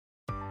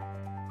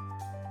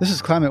This is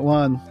Climate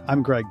One.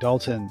 I'm Greg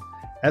Dalton.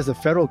 As the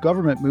federal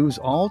government moves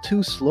all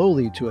too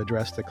slowly to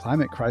address the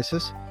climate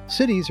crisis,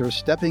 cities are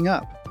stepping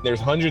up. There's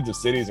hundreds of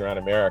cities around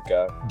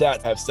America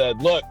that have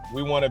said, look,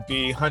 we want to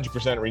be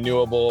 100%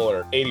 renewable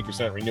or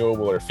 80%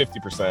 renewable or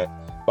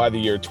 50% by the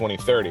year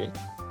 2030.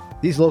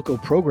 These local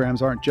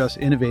programs aren't just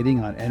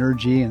innovating on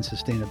energy and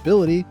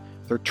sustainability,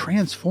 they're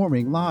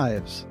transforming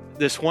lives.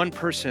 This one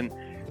person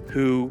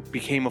who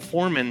became a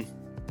foreman,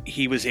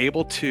 he was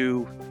able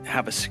to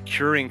have a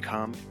secure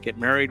income, get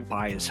married,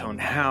 buy his own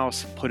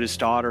house, put his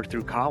daughter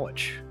through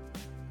college.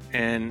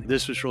 And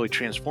this was really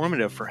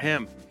transformative for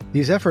him.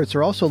 These efforts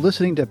are also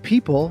listening to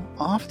people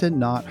often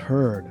not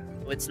heard.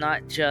 It's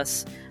not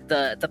just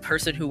the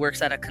person who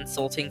works at a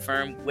consulting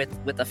firm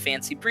with a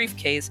fancy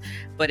briefcase,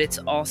 but it's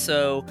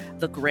also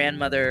the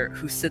grandmother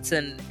who sits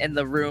in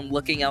the room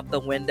looking out the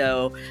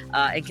window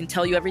and can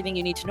tell you everything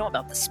you need to know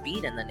about the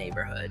speed in the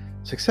neighborhood.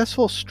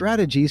 Successful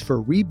strategies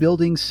for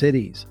rebuilding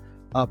cities.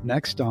 Up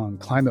next on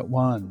Climate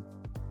One.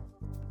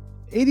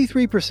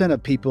 83%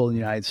 of people in the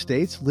United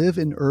States live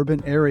in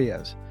urban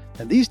areas,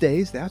 and these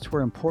days that's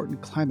where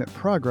important climate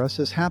progress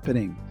is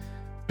happening.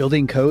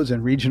 Building codes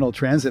and regional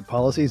transit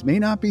policies may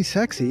not be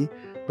sexy,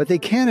 but they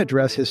can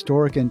address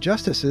historic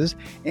injustices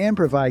and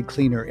provide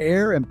cleaner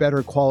air and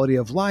better quality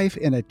of life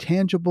in a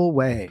tangible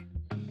way.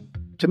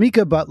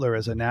 Tamika Butler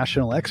is a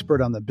national expert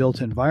on the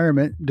built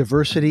environment,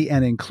 diversity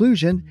and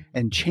inclusion,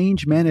 and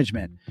change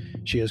management.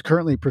 She is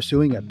currently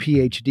pursuing a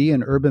PhD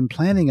in urban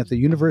planning at the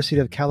University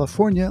of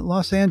California,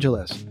 Los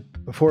Angeles.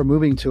 Before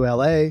moving to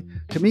LA,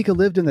 Tamika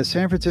lived in the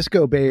San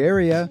Francisco Bay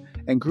Area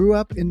and grew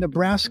up in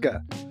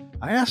Nebraska.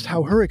 I asked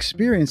how her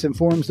experience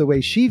informs the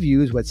way she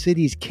views what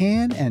cities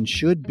can and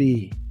should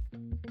be.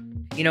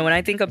 You know, when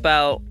I think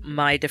about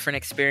my different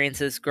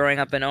experiences growing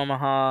up in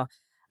Omaha,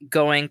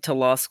 going to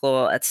law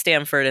school at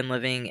Stanford and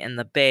living in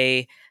the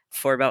Bay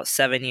for about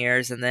 7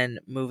 years, and then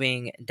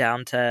moving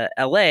down to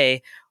LA,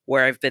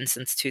 where I've been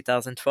since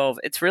 2012,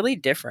 it's really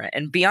different.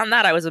 And beyond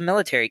that, I was a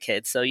military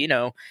kid. So, you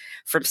know,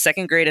 from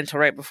second grade until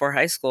right before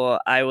high school,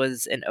 I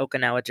was in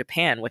Okinawa,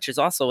 Japan, which is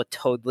also a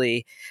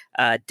totally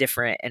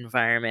different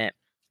environment.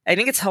 I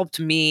think it's helped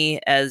me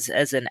as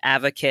an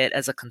advocate,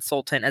 as a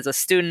consultant, as a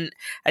student.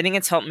 I think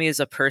it's helped me as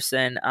a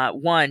person.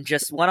 One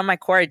of my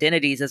core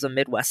identities as a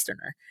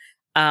Midwesterner.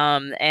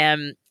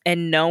 And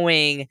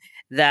knowing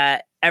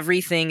that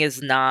everything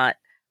is not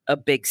a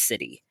big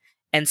city.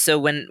 And so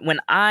when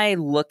I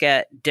look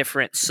at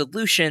different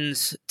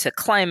solutions to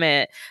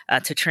climate,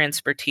 to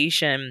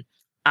transportation,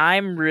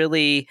 I'm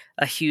really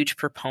a huge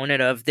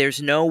proponent of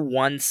there's no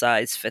one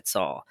size fits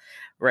all,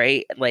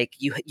 right? Like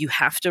you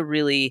have to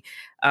really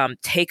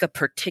take a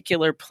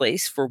particular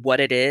place for what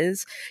it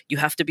is. You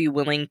have to be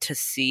willing to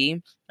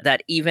see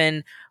that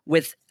even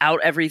without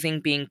everything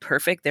being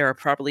perfect, there are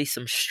probably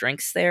some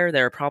strengths there.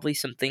 There are probably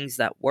some things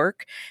that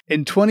work.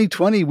 In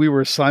 2020, we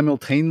were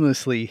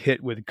simultaneously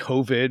hit with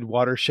COVID,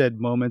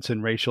 watershed moments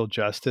in racial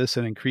justice,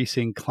 and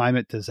increasing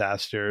climate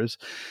disasters.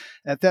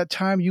 At that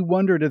time, you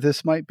wondered if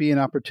this might be an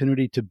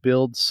opportunity to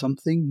build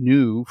something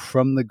new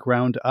from the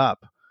ground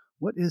up.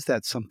 What is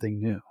that something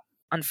new?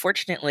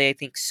 Unfortunately, I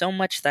think so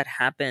much that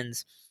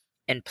happens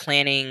in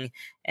planning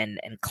and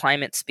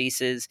climate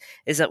spaces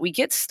is that we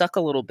get stuck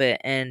a little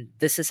bit, and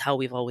this is how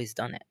we've always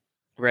done it,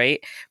 right?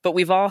 But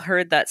we've all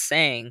heard that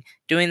saying,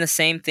 doing the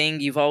same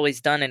thing you've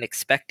always done and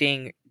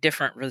expecting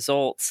different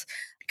results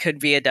could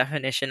be a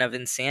definition of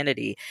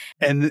insanity.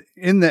 And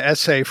in the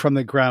essay From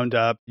the Ground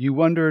Up, you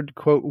wondered,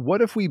 quote,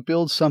 what if we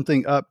build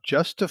something up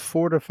just to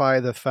fortify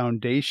the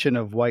foundation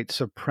of white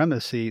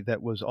supremacy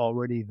that was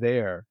already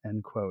there,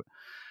 end quote.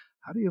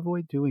 How do you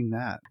avoid doing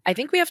that? I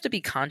think we have to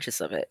be conscious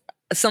of it.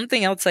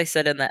 Something else I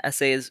said in that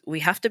essay is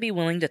we have to be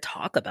willing to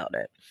talk about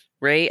it,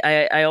 right?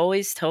 I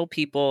always tell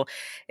people,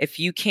 if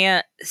you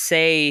can't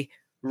say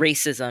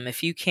racism,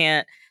 if you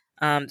can't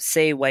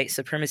say white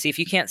supremacy, if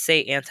you can't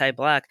say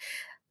anti-Black,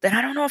 then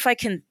I don't know if I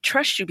can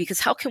trust you, because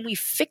how can we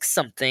fix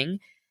something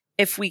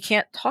if we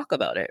can't talk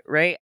about it,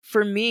 right?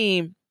 For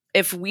me,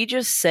 if we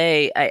just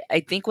say, I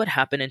think what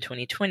happened in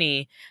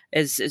 2020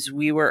 is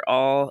we were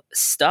all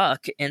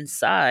stuck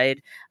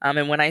inside.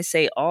 And when I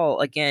say all,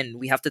 again,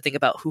 we have to think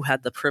about who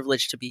had the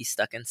privilege to be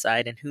stuck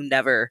inside and who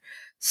never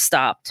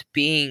stopped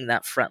being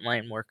that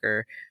frontline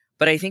worker.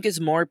 But I think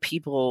as more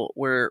people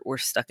were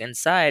stuck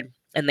inside,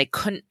 and they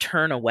couldn't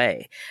turn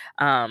away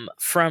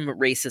from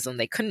racism.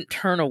 They couldn't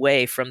turn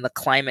away from the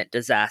climate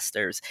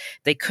disasters.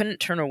 They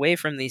couldn't turn away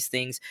from these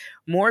things.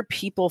 More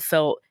people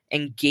felt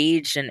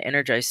engaged and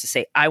energized to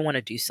say, I want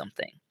to do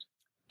something.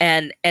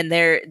 And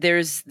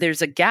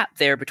there's a gap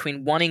there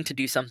between wanting to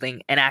do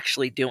something and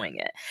actually doing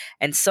it.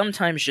 And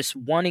sometimes just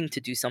wanting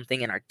to do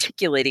something and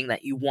articulating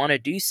that you want to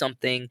do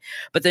something,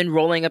 but then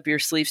rolling up your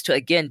sleeves to,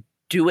 again,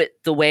 do it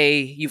the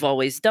way you've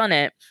always done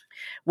it,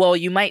 Well,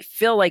 you might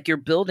feel like you're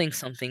building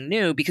something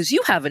new because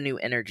you have a new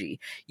energy.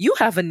 You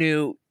have a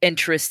new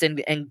interest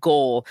and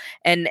goal.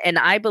 And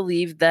I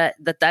believe that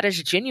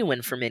is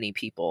genuine for many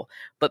people.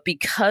 But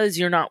because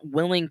you're not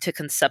willing to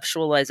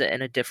conceptualize it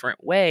in a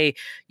different way,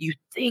 you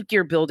think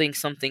you're building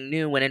something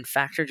new when in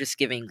fact you're just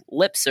giving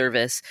lip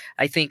service.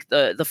 I think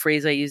the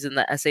phrase I use in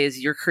the essay is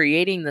you're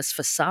creating this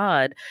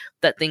facade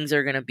that things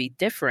are going to be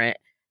different.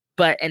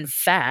 But in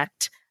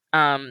fact,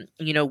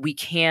 we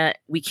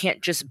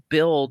can't just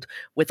build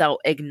without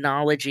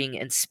acknowledging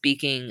and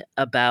speaking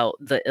about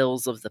the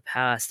ills of the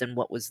past and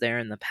what was there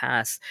in the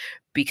past,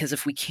 because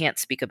if we can't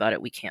speak about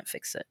it, we can't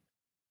fix it.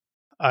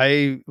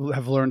 I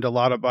have learned a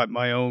lot about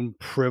my own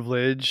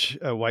privilege,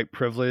 white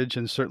privilege,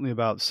 and certainly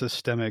about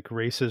systemic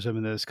racism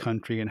in this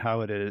country and how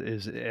it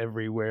is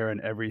everywhere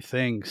and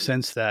everything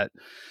since that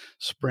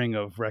spring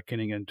of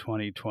reckoning in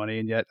 2020.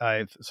 And yet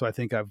I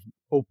think I've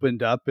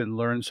opened up and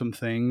learned some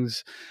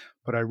things.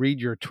 But I read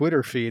your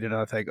Twitter feed and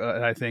I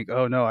think,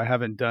 oh no, I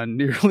haven't done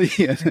nearly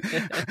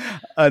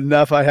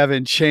enough. I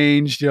haven't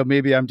changed.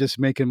 Maybe I'm just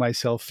making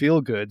myself feel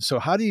good. So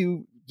how do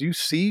you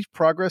see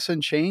progress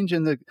and change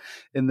in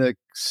the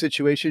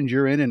situations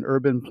you're in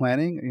urban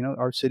planning?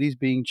 Are cities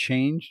being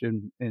changed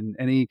in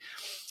any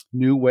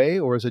new way,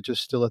 or is it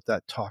just still at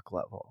that talk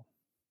level?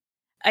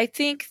 I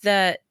think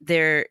that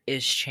there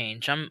is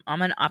change. I'm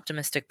an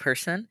optimistic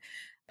person.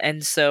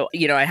 And so,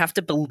 I have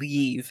to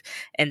believe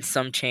in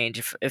some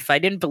change. If I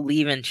didn't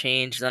believe in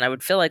change, then I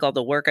would feel like all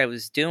the work I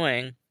was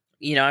doing,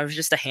 I was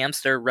just a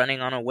hamster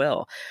running on a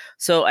wheel.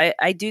 So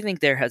I do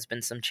think there has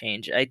been some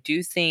change. I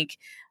do think,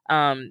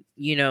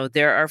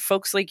 there are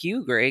folks like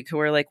you, Greg, who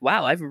are like,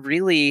 wow, I've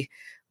really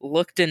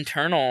looked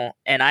internal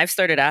and I've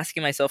started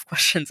asking myself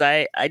questions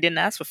I didn't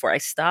ask before. I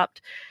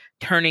stopped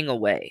turning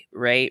away,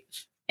 right?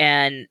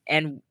 And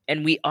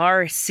we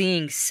are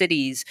seeing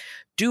cities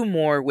do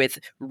more with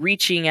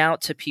reaching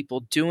out to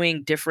people,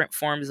 doing different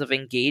forms of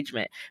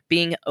engagement,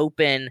 being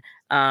open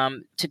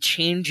to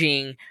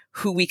changing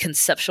who we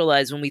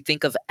conceptualize when we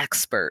think of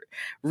expert,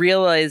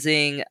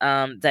 realizing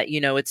that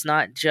it's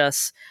not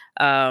just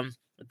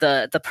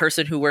the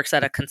person who works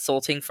at a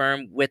consulting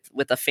firm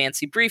with a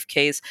fancy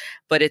briefcase,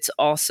 but it's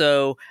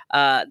also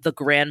the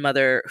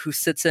grandmother who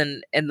sits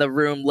in the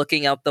room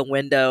looking out the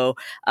window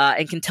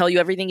and can tell you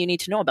everything you need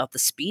to know about the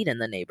speed in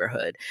the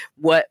neighborhood,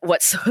 what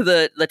some of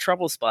the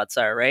trouble spots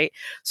are, right?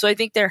 So I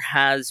think there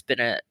have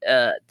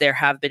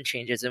been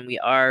changes, and we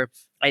are,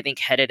 I think,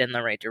 headed in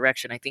the right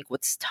direction. I think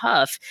what's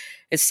tough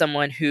is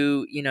someone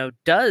who,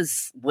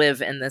 does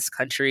live in this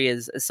country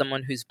as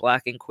someone who's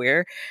Black and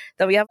queer,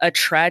 that we have a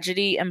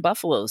tragedy in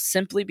Buffalo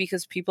simply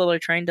because people are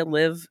trying to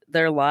live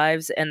their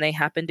lives and they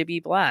happen to be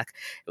Black.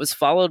 It was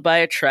followed by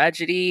a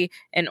tragedy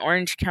in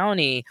Orange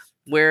County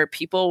where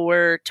people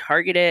were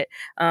targeted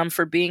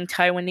for being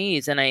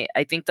Taiwanese. And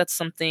I think that's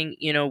something,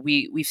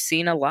 we've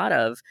seen a lot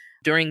of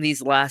during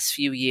these last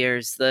few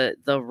years,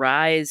 the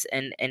rise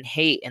and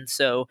hate. And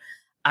so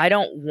I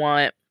don't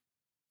want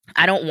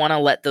to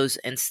let those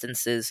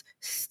instances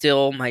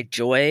steal my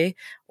joy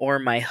or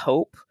my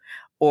hope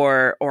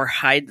or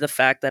hide the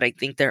fact that I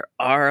think there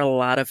are a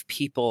lot of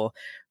people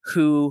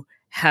who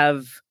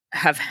have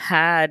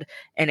had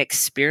an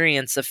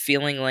experience of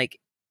feeling like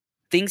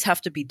things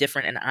have to be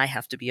different and I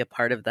have to be a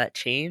part of that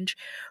change.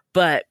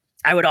 But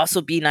I would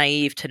also be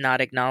naive to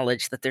not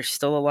acknowledge that there's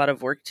still a lot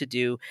of work to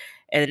do,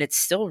 and it's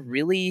still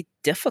really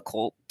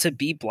difficult to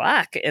be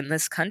Black in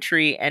this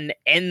country and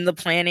in the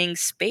planning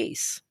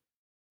space.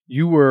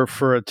 You were,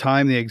 for a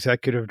time, the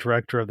executive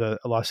director of the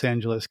Los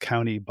Angeles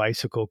County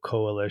Bicycle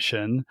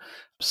Coalition.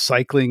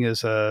 Cycling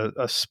is a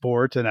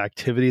sport, an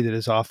activity that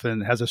is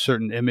often has a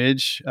certain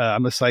image.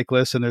 I'm a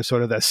cyclist, and there's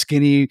sort of that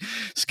skinny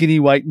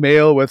white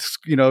male with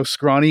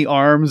scrawny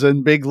arms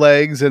and big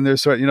legs, and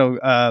there's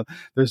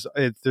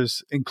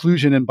there's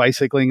inclusion in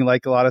bicycling,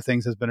 like a lot of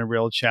things, has been a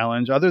real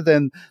challenge. Other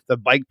than the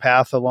bike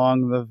path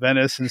along the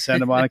Venice and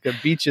Santa Monica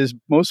beaches,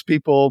 most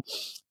people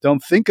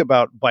don't think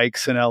about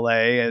bikes in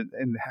LA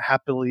and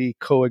happily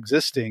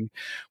coexisting.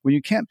 When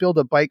you can't build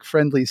a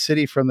bike-friendly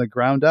city from the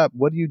ground up,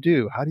 what do you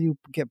do? How do you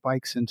get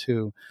bikes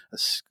into a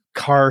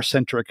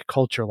car-centric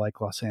culture like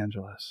Los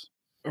Angeles?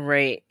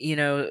 Right.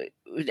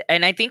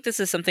 And I think this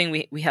is something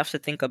we have to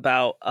think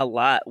about a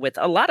lot with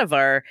a lot of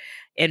our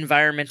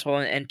environmental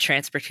and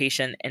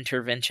transportation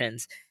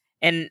interventions.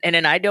 And in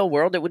an ideal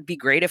world, it would be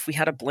great if we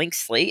had a blank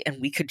slate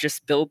and we could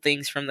just build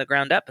things from the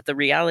ground up. But the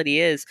reality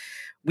is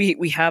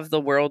we have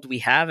the world we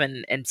have,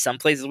 and in some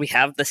places we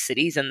have the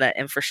cities and the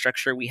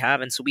infrastructure we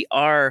have. And so we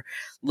are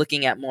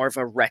looking at more of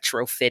a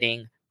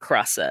retrofitting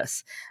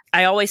process.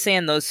 I always say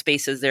in those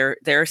spaces, there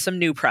are some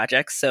new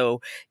projects.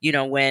 So,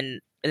 when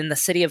in the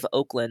city of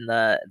Oakland,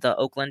 the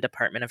Oakland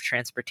Department of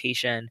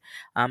Transportation,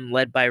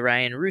 led by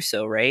Ryan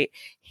Russo, right?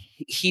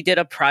 He did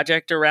a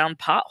project around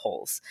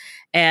potholes,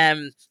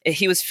 and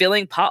he was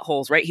filling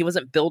potholes, right? He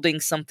wasn't building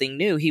something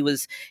new. He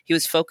was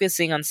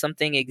focusing on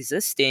something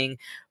existing,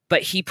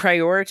 but he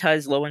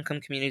prioritized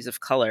low-income communities of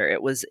color.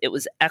 It was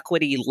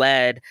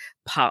equity-led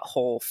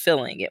pothole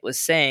filling. It was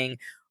saying,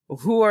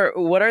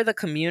 what are the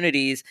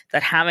communities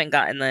that haven't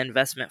gotten the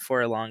investment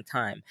for a long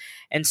time?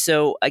 And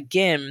so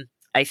again,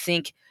 I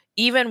think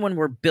even when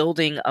we're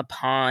building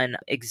upon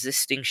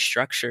existing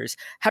structures,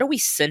 how do we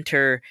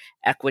center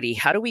equity?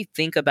 How do we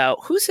think about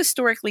who's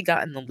historically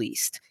gotten the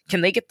least?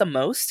 Can they get the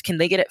most? Can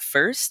they get it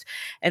first?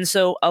 And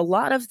so a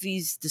lot of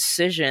these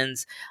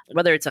decisions,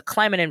 whether it's a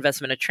climate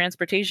investment, a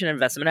transportation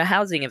investment, a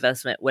housing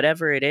investment,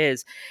 whatever it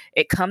is,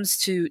 it comes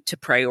to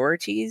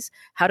priorities.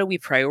 How do we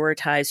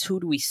prioritize? Who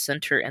do we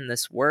center in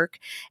this work?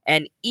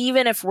 And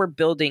even if we're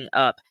building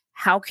up,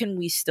 how can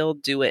we still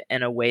do it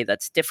in a way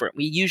that's different?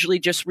 We usually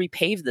just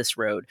repave this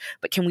road,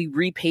 but can we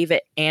repave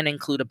it and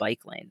include a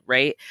bike lane,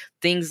 right?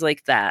 Things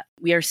like that.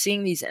 We are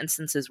seeing these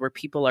instances where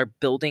people are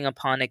building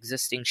upon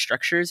existing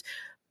structures,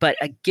 but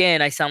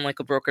again, I sound like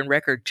a broken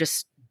record,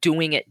 just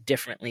doing it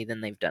differently than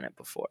they've done it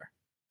before.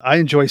 I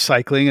enjoy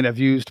cycling and have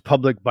used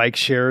public bike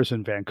shares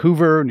in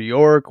Vancouver, New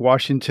York,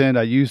 Washington.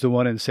 I use the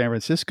one in San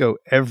Francisco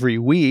every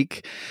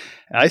week.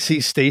 I see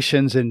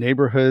stations in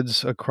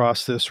neighborhoods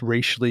across this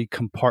racially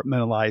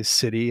compartmentalized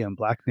city, and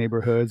Black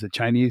neighborhoods, the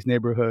Chinese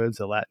neighborhoods,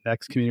 the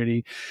Latinx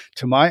community.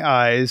 To my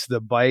eyes, the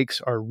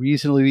bikes are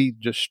reasonably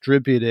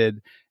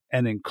distributed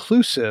and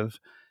inclusive.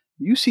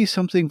 You see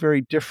something very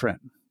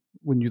different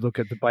when you look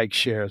at the bike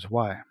shares.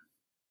 Why?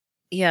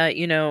 Yeah,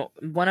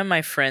 one of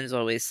my friends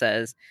always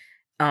says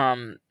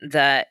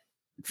that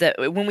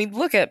when we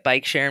look at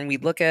bike share and we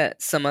look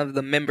at some of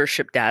the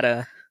membership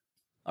data,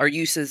 our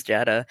uses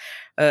data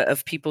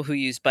of people who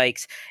use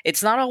bikes,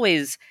 it's not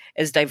always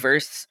as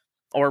diverse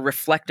or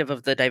reflective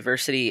of the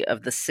diversity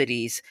of the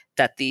cities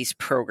that these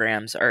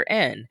programs are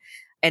in.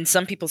 And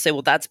some people say,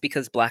 well, that's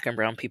because Black and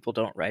brown people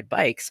don't ride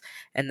bikes.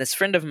 And this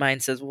friend of mine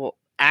says, well,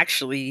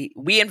 actually,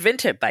 we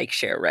invented bike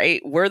share,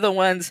 right? We're the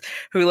ones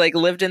who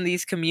lived in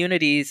these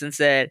communities and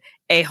said,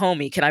 hey,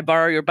 homie, can I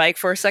borrow your bike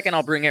for a second?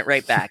 I'll bring it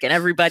right back. And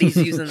everybody's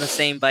using the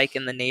same bike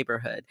in the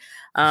neighborhood.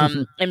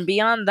 And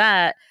beyond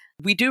that,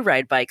 we do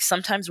ride bikes.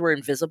 Sometimes we're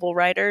invisible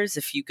riders.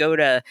 If you go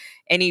to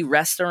any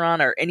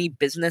restaurant or any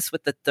business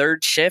with the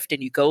third shift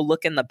and you go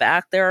look in the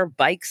back, there are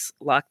bikes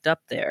locked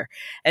up there.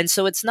 And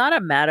so it's not a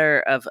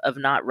matter of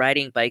not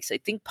riding bikes. I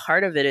think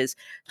part of it is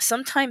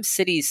sometimes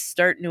cities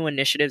start new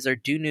initiatives or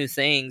do new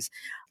things,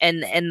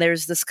 and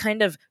there's this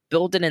kind of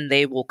build it and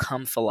they will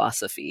come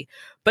philosophy.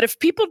 But if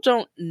people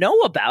don't know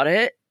about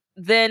it,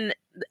 then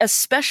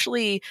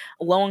especially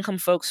low-income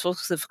folks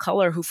of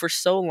color who for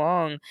so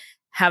long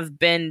have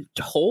been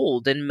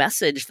told and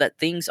messaged that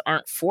things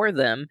aren't for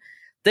them,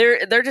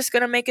 they're just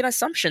going to make an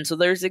assumption. So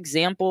there's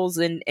examples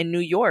in New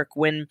York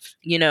when,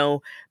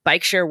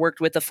 bike share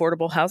worked with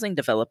affordable housing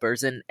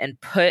developers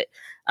and put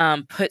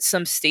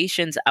some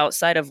stations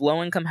outside of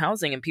low income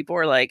housing, and people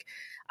were like,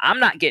 I'm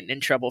not getting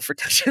in trouble for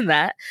touching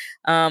that.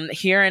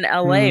 Here in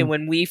LA,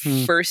 when we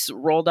first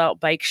rolled out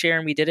bike share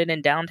and we did it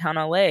in downtown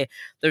LA,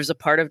 there's a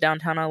part of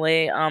downtown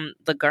LA,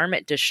 the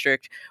Garment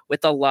District,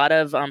 with a lot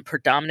of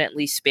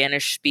predominantly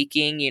Spanish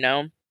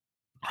speaking,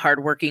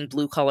 hardworking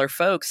blue collar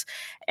folks.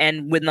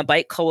 And when the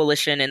Bike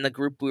Coalition and the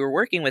group we were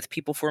working with,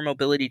 People for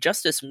Mobility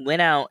Justice,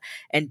 went out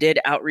and did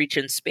outreach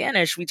in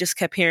Spanish, we just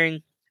kept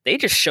hearing, they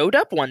just showed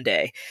up one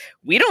day.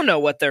 We don't know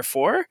what they're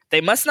for.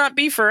 They must not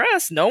be for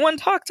us. No one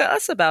talked to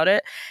us about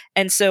it.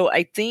 And so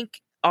I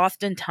think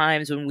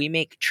oftentimes when we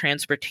make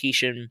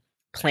transportation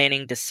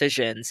planning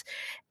decisions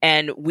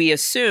and we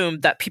assume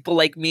that people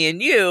like me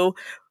and you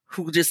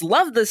who just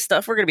love this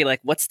stuff, we're going to be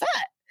like, what's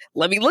that?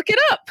 Let me look it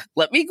up.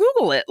 Let me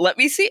Google it. Let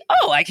me see.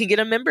 Oh, I can get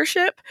a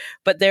membership.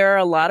 But there are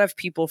a lot of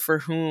people for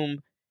whom,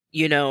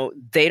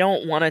 they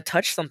don't want to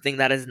touch something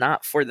that is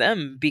not for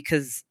them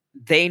because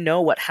they know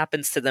what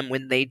happens to them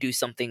when they do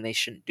something they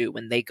shouldn't do,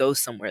 when they go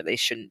somewhere they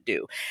shouldn't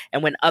do,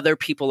 and when other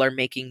people are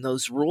making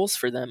those rules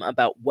for them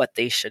about what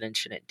they should and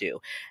shouldn't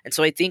do. And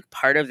so I think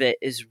part of it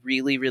is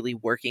really, really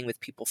working with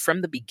people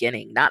from the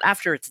beginning, not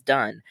after it's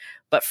done,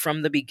 but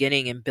from the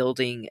beginning, and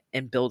building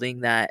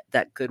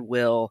that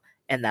goodwill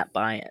and that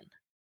buy-in.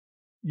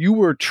 You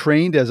were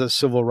trained as a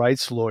civil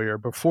rights lawyer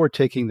before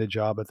taking the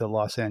job at the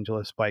Los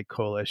Angeles Bike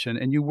Coalition,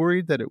 and you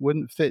worried that it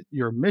wouldn't fit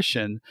your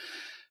mission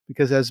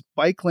because as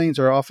bike lanes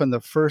are often the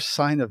first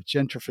sign of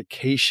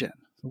gentrification.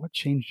 So what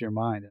changed your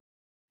mind?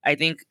 I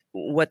think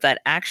what that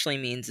actually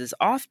means is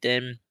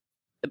often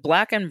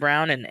Black and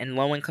brown and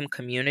low-income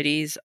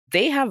communities,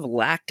 they have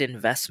lacked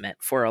investment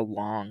for a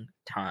long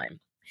time.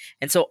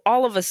 And so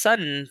all of a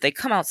sudden, they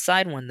come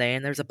outside one day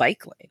and there's a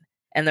bike lane.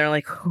 And they're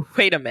like,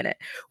 wait a minute,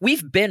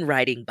 we've been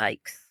riding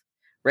bikes,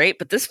 right?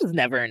 But this was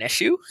never an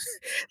issue.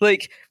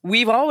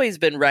 We've always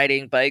been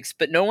riding bikes,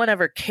 but no one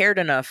ever cared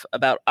enough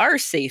about our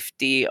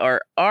safety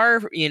or our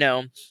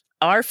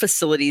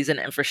facilities and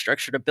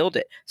infrastructure to build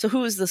it. So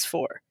who is this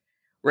for,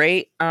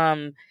 right?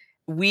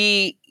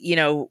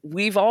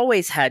 We've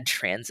always had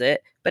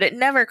transit, but it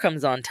never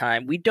comes on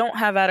time. We don't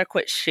have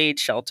adequate shade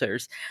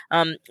shelters.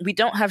 We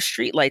don't have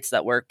streetlights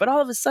that work, but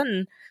all of a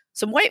sudden,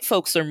 some white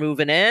folks are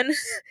moving in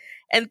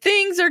and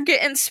things are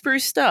getting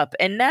spruced up.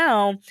 And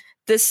now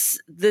this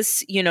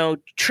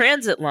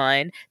transit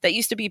line that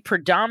used to be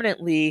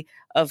predominantly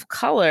of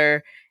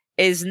color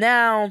is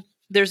now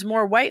there's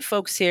more white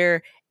folks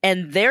here,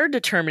 and they're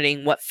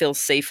determining what feels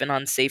safe and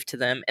unsafe to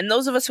them. And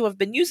those of us who have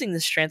been using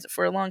this transit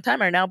for a long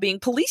time are now being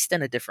policed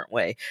in a different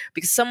way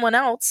because someone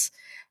else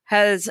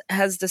has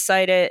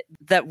decided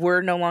that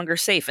we're no longer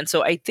safe. And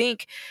so I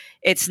think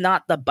it's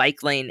not the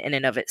bike lane in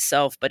and of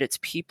itself, but it's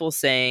people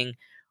saying,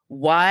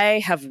 why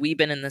have we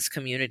been in this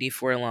community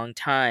for a long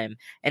time?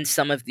 And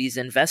some of these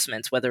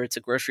investments, whether it's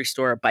a grocery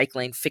store, a bike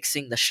lane,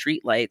 fixing the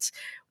streetlights,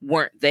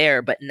 weren't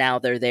there, but now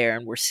they're there,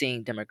 and we're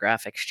seeing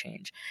demographics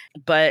change.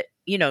 But,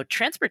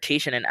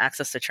 transportation and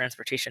access to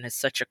transportation is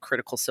such a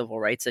critical civil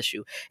rights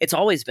issue. It's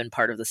always been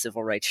part of the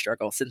civil rights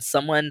struggle since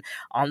someone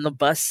on the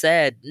bus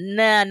said,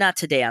 nah, not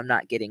today, I'm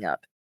not getting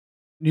up.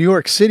 New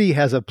York City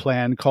has a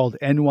plan called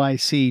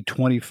NYC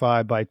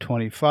 25 by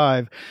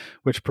 25,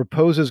 which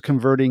proposes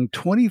converting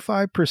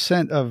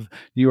 25% of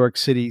New York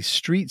City's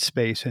street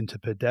space into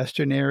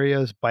pedestrian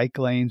areas, bike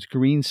lanes,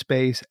 green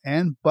space,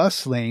 and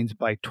bus lanes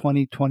by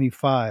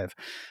 2025.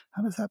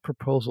 How does that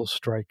proposal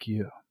strike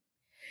you?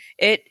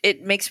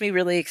 It makes me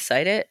really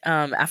excited.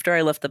 After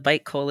I left the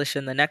Bike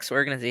Coalition, the next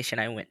organization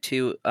I went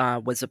to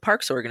was a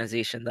parks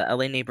organization, the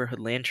LA Neighborhood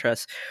Land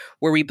Trust,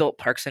 where we built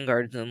parks and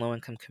gardens in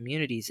low-income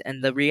communities.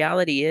 And the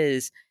reality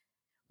is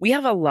we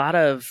have a lot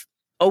of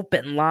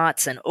open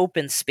lots and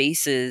open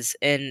spaces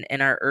in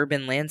our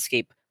urban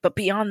landscape. But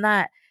beyond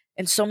that,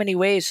 in so many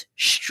ways,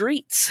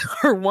 streets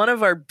are one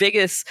of our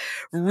biggest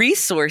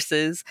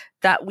resources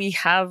that we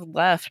have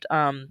left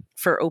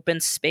for open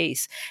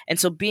space. And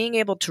so being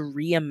able to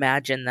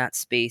reimagine that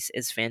space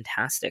is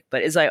fantastic.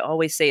 But as I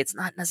always say, it's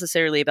not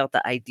necessarily about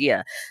the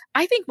idea.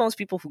 I think most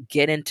people who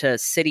get into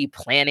city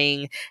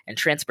planning and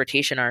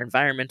transportation or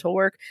environmental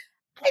work,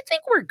 I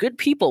think we're good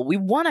people. We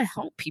want to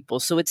help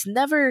people. So it's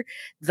never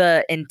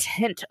the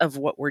intent of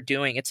what we're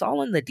doing. It's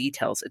all in the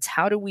details. It's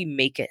how do we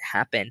make it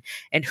happen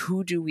and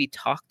who do we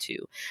talk to?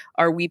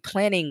 Are we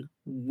planning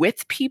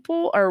with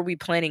people or are we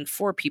planning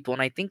for people?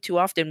 And I think too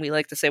often we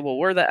like to say, well,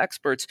 we're the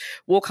experts.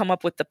 We'll come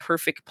up with the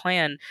perfect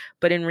plan.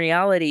 But in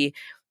reality,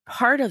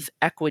 part of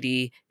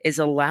equity is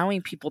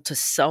allowing people to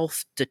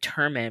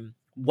self-determine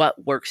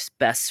what works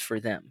best for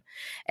them.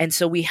 And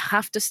so we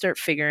have to start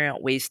figuring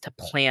out ways to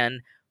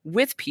plan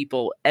with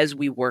people as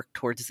we work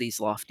towards these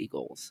lofty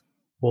goals.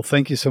 Well,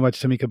 thank you so much,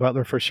 Tamika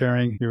Butler, for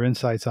sharing your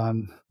insights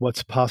on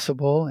what's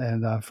possible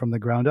and from the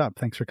ground up.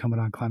 Thanks for coming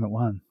on Climate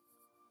One.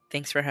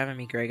 Thanks for having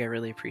me, Greg. I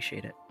really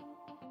appreciate it.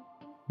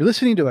 You're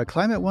listening to a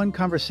Climate One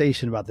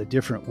conversation about the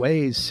different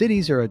ways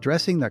cities are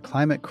addressing the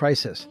climate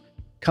crisis.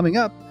 Coming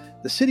up,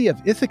 the city of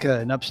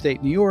Ithaca in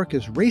upstate New York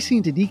is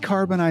racing to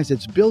decarbonize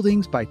its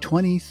buildings by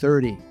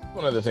 2030.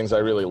 One of the things I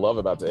really love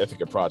about the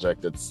Ithaca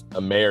project, it's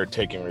a mayor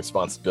taking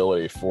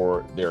responsibility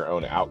for their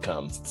own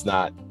outcomes. It's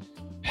not,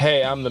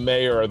 hey, I'm the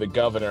mayor or the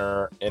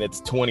governor and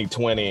it's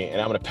 2020 and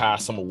I'm going to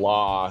pass some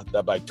law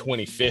that by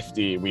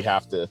 2050 we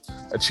have to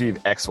achieve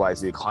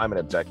XYZ climate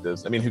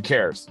objectives. I mean, who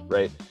cares,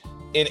 right?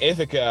 In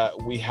Ithaca,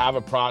 we have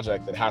a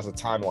project that has a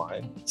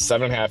timeline,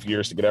 7.5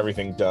 years to get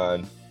everything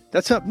done.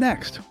 That's up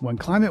next when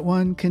Climate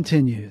One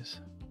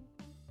continues.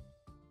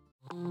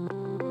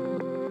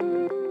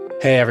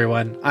 Hey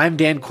everyone, I'm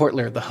Dan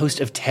Kortler, the host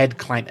of TED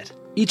Climate.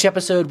 Each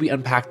episode, we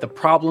unpack the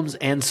problems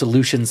and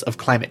solutions of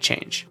climate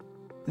change.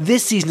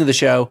 This season of the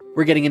show,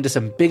 we're getting into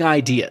some big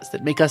ideas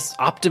that make us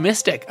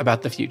optimistic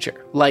about the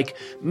future, like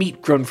meat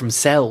grown from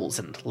cells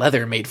and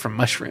leather made from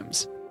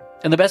mushrooms.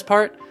 And the best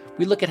part,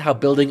 we look at how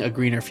building a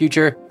greener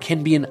future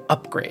can be an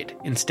upgrade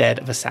instead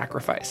of a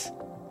sacrifice.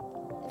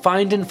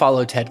 Find and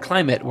follow TED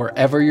Climate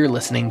wherever you're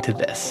listening to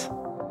this.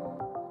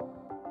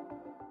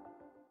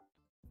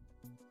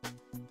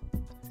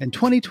 In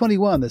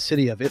 2021, the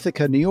city of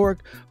Ithaca, New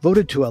York,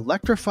 voted to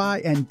electrify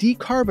and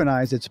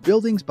decarbonize its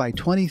buildings by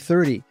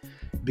 2030.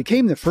 It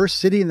became the first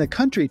city in the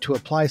country to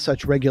apply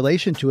such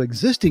regulation to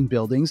existing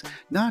buildings,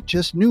 not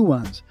just new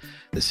ones.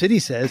 The city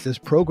says this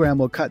program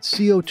will cut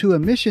CO2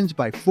 emissions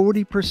by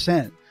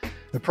 40%.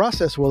 The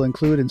process will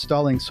include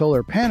installing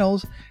solar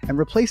panels and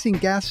replacing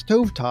gas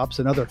stovetops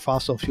and other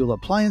fossil fuel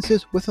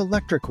appliances with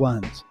electric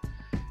ones.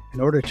 In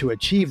order to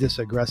achieve this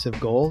aggressive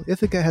goal,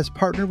 Ithaca has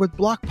partnered with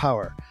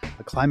BlockPower,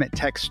 a climate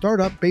tech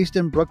startup based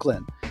in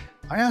Brooklyn.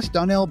 I asked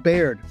Donnell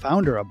Baird,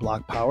 founder of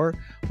BlockPower,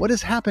 what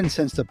has happened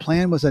since the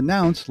plan was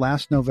announced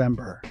last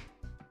November.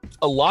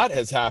 A lot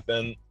has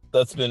happened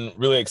that's been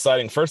really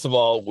exciting. First of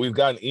all, we've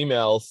gotten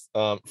emails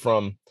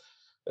from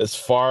as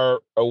far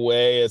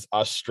away as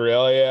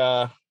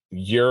Australia,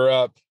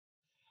 Europe,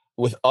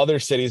 with other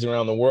cities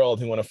around the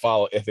world who want to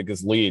follow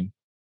Ithaca's lead.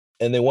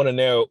 And they want to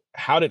know,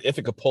 how did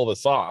Ithaca pull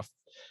this off?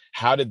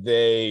 How did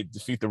they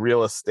defeat the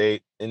real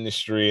estate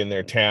industry in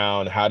their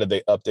town? How did they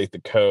update the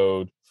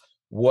code?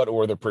 What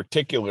were the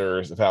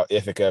particulars of how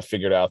Ithaca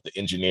figured out the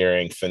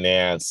engineering,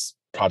 finance,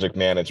 project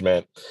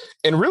management,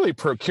 and really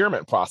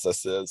procurement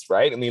processes,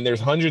 right? I mean, there's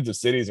hundreds of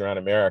cities around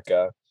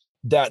America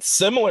that,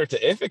 similar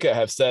to Ithaca,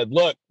 have said,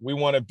 look, we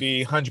want to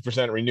be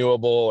 100%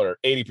 renewable or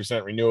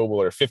 80%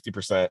 renewable or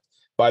 50%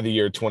 by the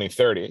year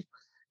 2030.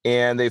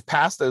 And they've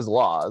passed those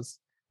laws,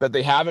 but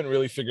they haven't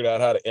really figured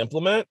out how to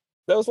implement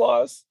those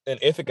laws, and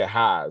Ithaca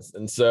has.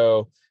 And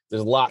so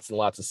there's lots and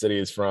lots of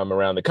cities from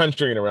around the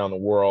country and around the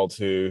world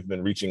who've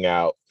been reaching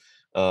out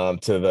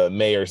to the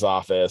mayor's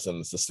office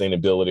and the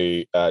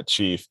sustainability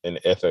chief in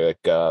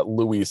Ithaca,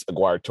 Luis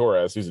Aguirre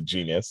Torres, who's a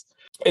genius.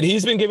 And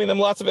he's been giving them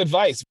lots of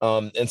advice.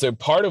 And so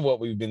part of what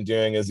we've been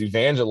doing is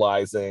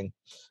evangelizing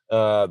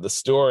the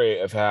story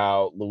of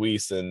how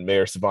Luis and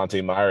Mayor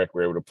Svante Myrick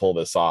were able to pull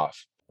this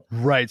off.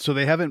 Right. So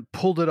they haven't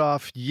pulled it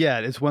off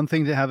yet. It's one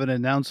thing to have an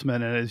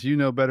announcement. And as you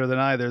know better than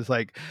I, there's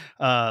like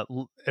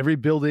every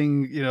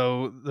building,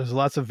 there's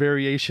lots of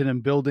variation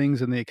in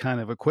buildings and the kind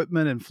of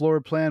equipment and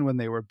floor plan when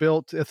they were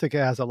built.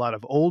 Ithaca has a lot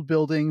of old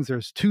buildings.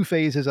 There's 2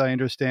 phases, I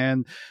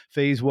understand.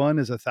 Phase 1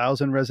 is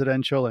 1,000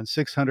 residential and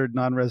 600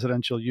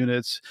 non-residential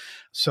units.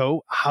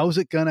 So how's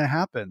it going to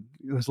happen?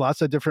 There's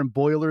lots of different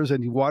boilers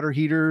and water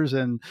heaters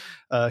and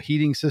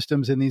heating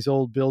systems in these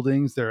old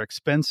buildings. They're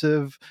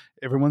expensive.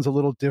 Everyone's a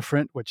little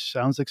different, which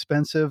sounds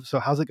expensive. So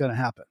how's it going to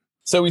happen?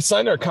 So we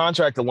signed our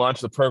contract to launch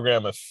the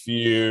program a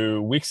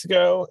few weeks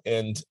ago,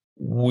 and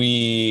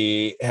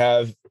we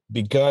have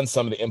begun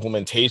some of the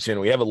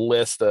implementation. We have a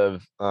list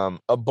of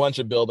a bunch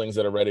of buildings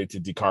that are ready to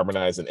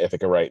decarbonize in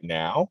Ithaca right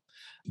now.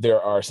 There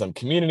are some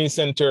community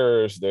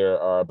centers. There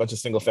are a bunch of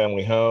single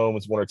family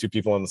homes. 1 or 2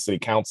 people on the city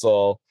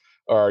council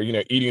are,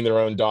 eating their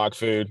own dog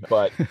food,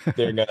 but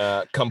they're going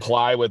to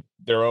comply with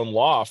their own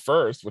law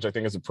first, which I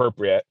think is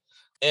appropriate.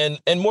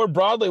 And more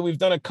broadly, we've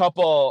done a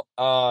couple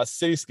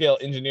city scale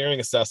engineering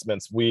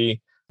assessments.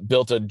 We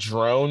built a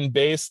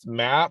drone-based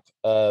map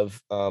of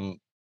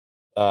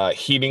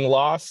heating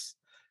loss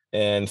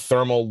and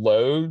thermal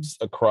loads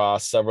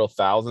across several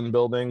thousand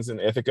buildings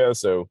in Ithaca.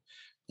 So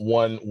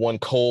one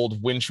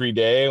cold, wintry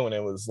day when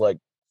it was like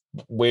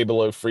way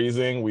below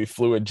freezing, we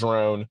flew a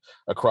drone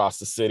across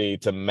the city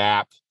to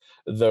map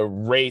the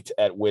rate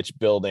at which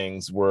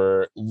buildings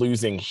were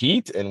losing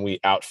heat, and we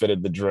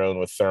outfitted the drone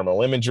with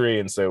thermal imagery.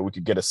 And so we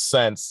could get a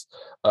sense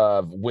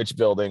of which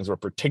buildings were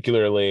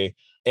particularly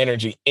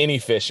energy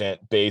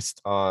inefficient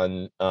based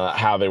on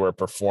how they were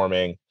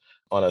performing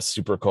on a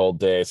super cold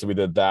day. So we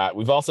did that.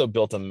 We've also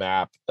built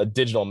a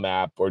digital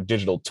map or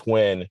digital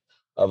twin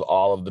of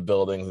all of the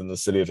buildings in the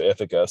city of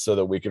Ithaca so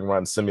that we can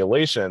run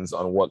simulations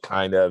on what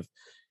kind of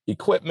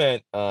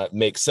equipment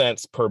makes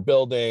sense per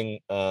building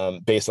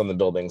based on the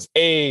building's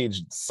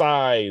age,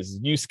 size,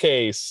 use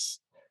case,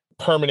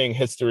 permitting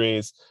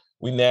histories.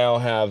 We now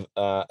have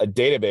a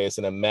database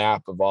and a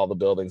map of all the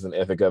buildings in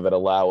Ithaca that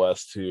allow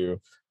us to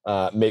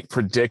make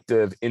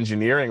predictive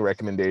engineering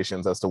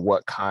recommendations as to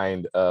what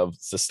kind of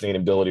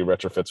sustainability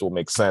retrofits will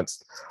make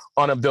sense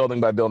on a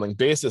building by building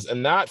basis.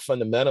 And that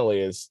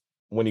fundamentally is,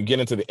 when you get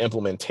into the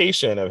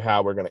implementation of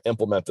how we're going to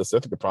implement this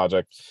Ithaca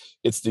project,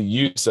 it's the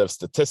use of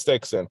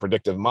statistics and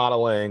predictive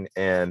modeling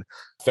and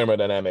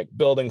thermodynamic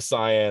building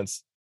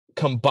science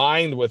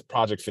combined with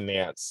project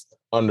finance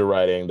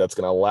underwriting that's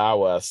going to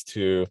allow us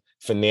to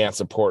finance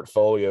a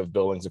portfolio of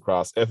buildings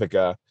across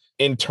Ithaca.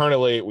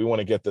 Internally, we want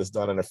to get this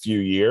done in a few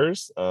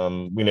years.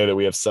 We know that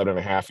we have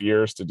 7.5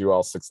 years to do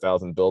all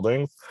 6,000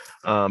 buildings,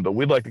 but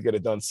we'd like to get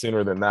it done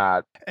sooner than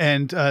that.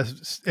 And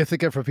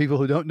Ithaca, for people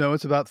who don't know,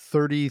 it's about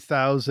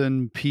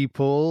 30,000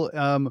 people.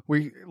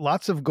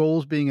 Lots of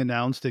goals being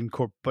announced in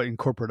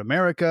corporate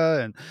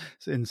America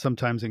and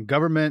sometimes in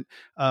government.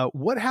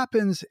 What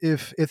happens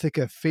if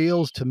Ithaca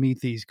fails to meet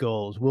these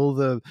goals? Will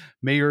the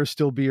mayor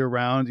still be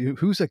around?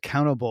 Who's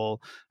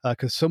accountable?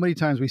 Because so many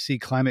times we see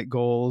climate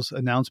goals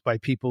announced by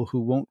people who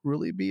won't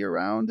really be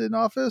around in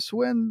office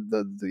when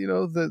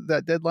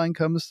that deadline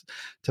comes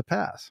to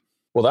pass.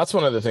 Well, that's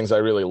one of the things I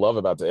really love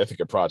about the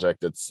Ithaca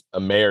project. It's a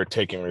mayor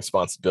taking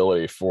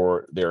responsibility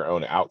for their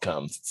own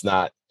outcomes. It's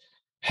not,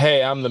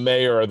 hey, I'm the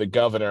mayor or the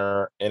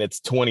governor and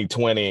it's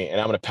 2020 and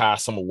I'm going to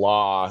pass some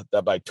law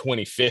that by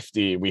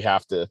 2050 we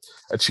have to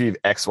achieve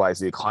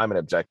XYZ climate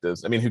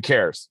objectives. I mean, who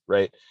cares,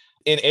 right?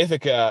 In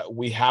Ithaca,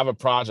 we have a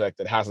project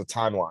that has a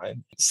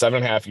timeline,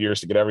 7.5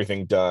 years to get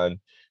everything done.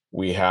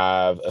 We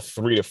have a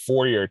 3 to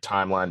 4 year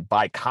timeline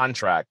by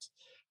contract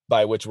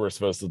by which we're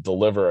supposed to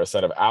deliver a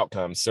set of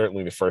outcomes,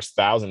 certainly the first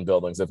 1,000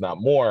 buildings, if not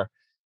more.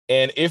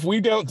 And if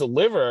we don't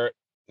deliver,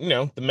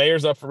 the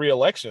mayor's up for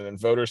re-election and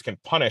voters can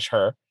punish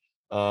her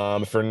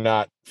for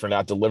not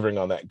delivering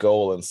on that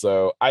goal. And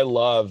so I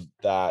love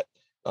that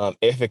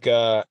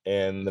Ithaca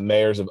and the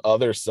mayors of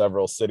other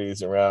several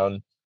cities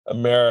around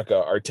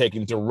America are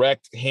taking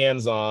direct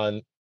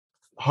hands-on,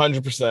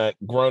 100%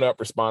 grown-up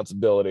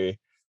responsibility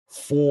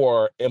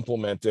for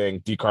implementing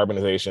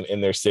decarbonization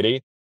in their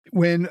city.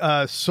 When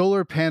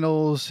solar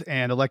panels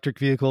and electric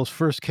vehicles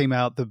first came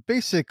out,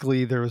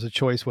 basically there was a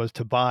choice was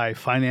to buy.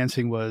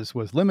 Financing was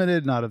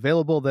limited, not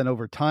available. Then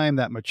over time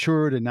that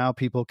matured, and now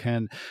people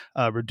can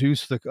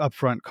reduce the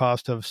upfront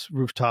cost of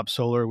rooftop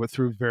solar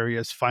through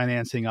various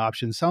financing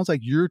options. Sounds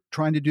like you're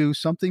trying to do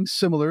something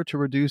similar to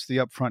reduce the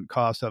upfront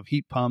cost of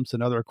heat pumps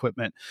and other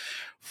equipment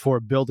for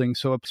buildings.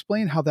 So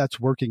explain how that's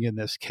working in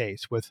this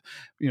case with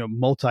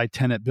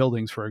multi-tenant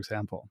buildings, for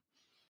example.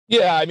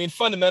 Yeah, I mean,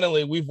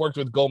 fundamentally, we've worked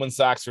with Goldman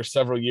Sachs for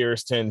several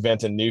years to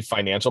invent a new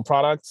financial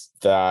product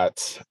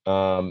that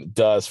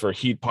does for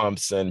heat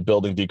pumps and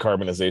building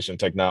decarbonization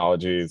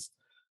technologies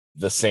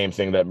the same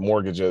thing that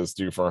mortgages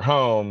do for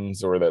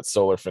homes or that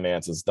solar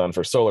finance is done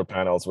for solar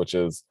panels, which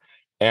is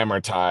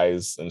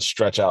amortize and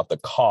stretch out the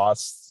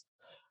costs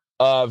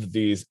of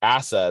these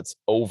assets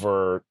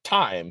over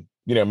time.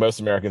 Most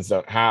Americans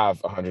don't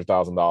have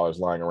 $100,000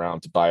 lying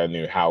around to buy a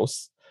new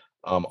house,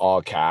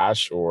 all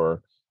cash,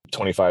 or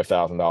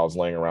 $25,000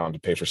 laying around to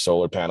pay for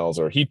solar panels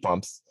or heat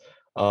pumps.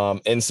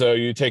 And so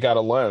you take out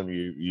a loan,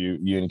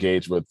 you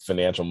engage with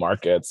financial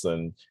markets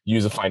and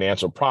use a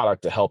financial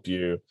product to help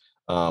you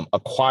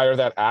acquire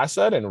that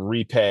asset and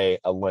repay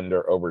a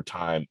lender over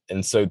time.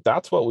 And so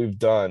that's what we've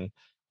done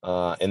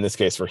in this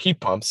case for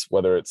heat pumps,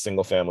 whether it's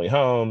single family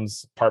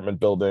homes, apartment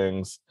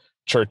buildings,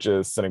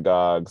 churches,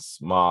 synagogues,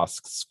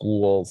 mosques,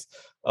 schools,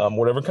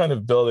 whatever kind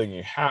of building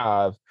you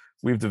have.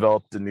 We've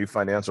developed a new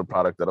financial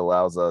product that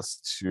allows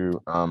us to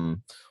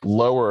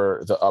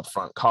lower the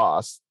upfront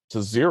cost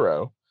to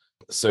zero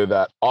so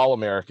that all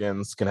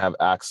Americans can have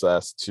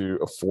access to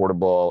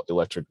affordable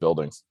electric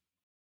buildings.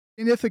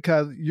 In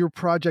Ithaca, your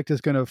project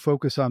is going to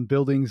focus on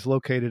buildings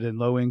located in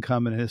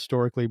low-income and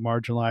historically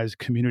marginalized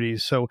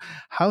communities. So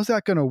how's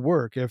that going to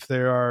work if they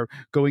are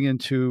going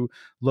into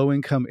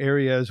low-income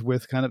areas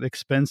with kind of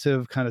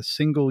expensive, kind of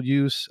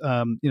single-use,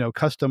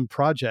 custom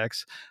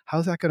projects?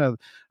 How's that going to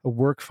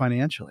work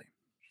financially?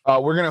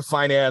 We're going to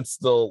finance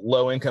the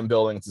low-income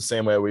buildings the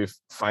same way we've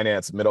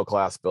financed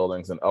middle-class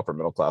buildings and upper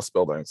middle-class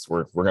buildings.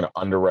 We're going to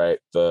underwrite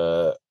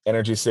the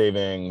energy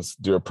savings,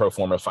 do a pro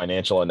forma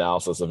financial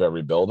analysis of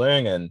every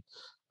building, and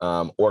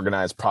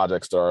organize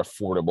projects that are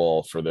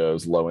affordable for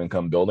those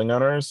low-income building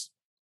owners.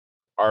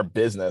 Our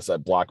business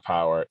at Block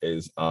Power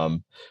is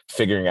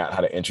figuring out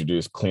how to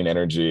introduce clean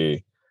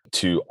energy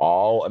to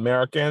all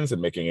Americans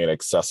and making it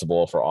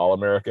accessible for all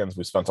Americans.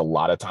 We spent a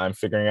lot of time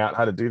figuring out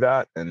how to do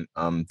that. And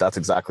that's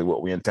exactly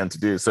what we intend to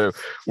do. So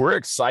we're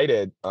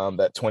excited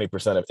that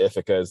 20% of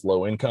Ithaca is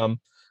low income.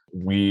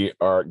 We're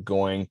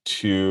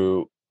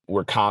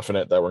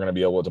confident that we're going to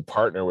be able to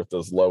partner with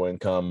those low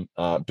income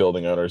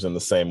building owners in the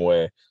same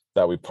way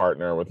that we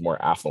partner with more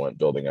affluent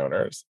building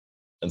owners.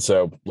 And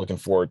so looking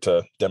forward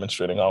to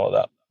demonstrating all of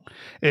that.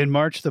 In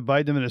March, the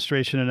Biden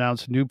administration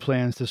announced new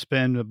plans to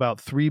spend about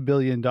 $3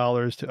 billion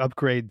to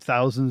upgrade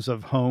thousands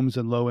of homes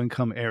in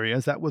low-income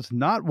areas. That was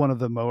not one of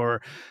the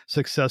more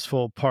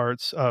successful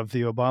parts of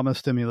the Obama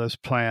stimulus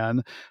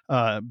plan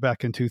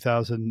back in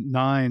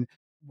 2009.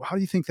 How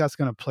do you think that's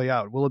going to play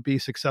out? Will it be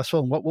successful,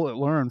 and what will it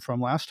learn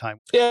from last time?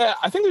 Yeah,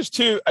 I think there's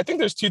two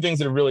things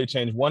that have really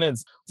changed. One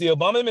is the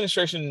Obama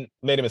administration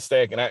made a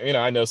mistake, and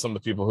I know some of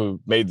the people who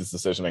made this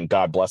decision, and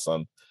God bless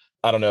them.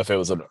 I don't know if it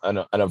was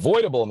an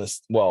avoidable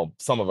well,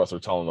 some of us were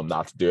telling them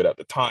not to do it at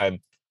the time.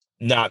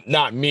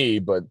 Not me,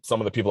 but some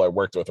of the people I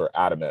worked with were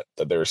adamant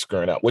that they were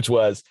screwing up, which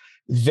was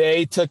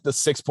they took the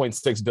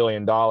 $6.6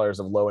 billion of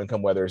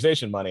low-income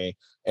weatherization money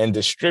and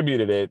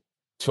distributed it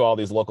to all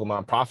these local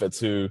nonprofits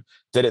who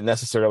didn't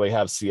necessarily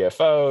have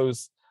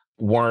CFOs,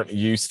 weren't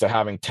used to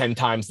having 10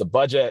 times the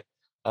budget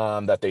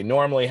that they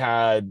normally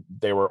had.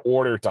 They were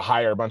ordered to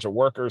hire a bunch of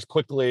workers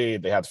quickly.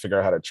 They had to figure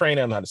out how to train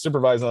them, how to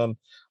supervise them,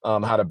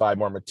 how to buy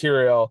more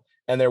material.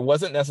 And there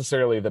wasn't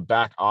necessarily the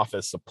back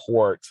office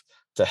support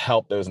to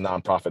help those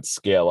nonprofits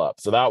scale up.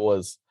 So that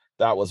was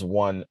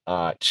one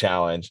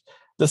challenge.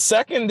 The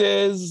second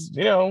is,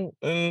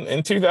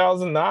 in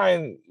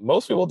 2009,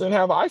 most people didn't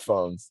have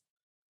iPhones.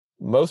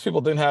 Most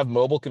people didn't have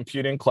mobile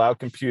computing, cloud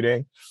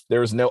computing.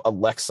 There was no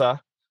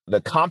Alexa.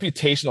 The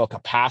computational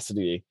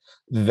capacity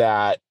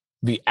that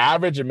the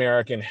average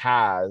American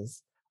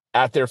has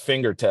at their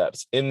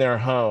fingertips, in their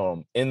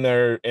home, in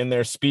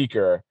their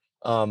speaker,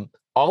 all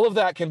of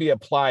that can be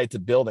applied to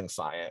building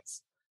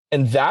science.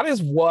 And that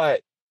is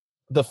what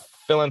the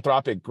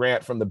philanthropic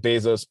grant from the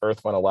Bezos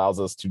Earth Fund allows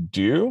us to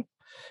do.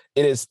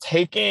 It is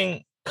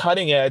taking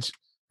cutting edge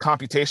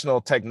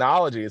computational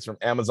technologies from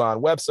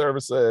Amazon Web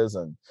Services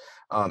and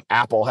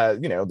Apple has,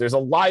 there's a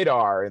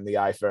LiDAR in the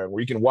iPhone where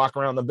you can walk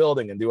around the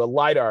building and do a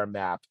LiDAR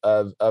map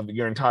of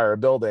your entire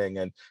building.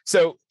 And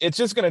so it's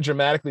just going to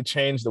dramatically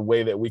change the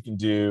way that we can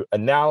do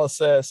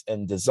analysis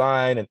and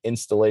design and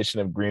installation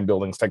of green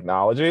buildings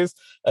technologies.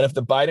 And if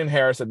the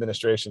Biden-Harris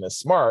administration is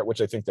smart, which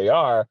I think they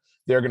are,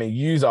 they're going to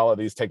use all of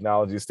these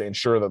technologies to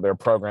ensure that their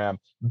program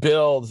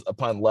builds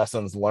upon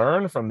lessons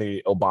learned from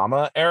the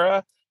Obama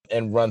era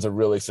and runs a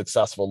really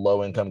successful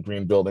low-income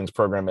green buildings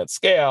program at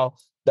scale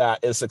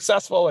that is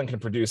successful and can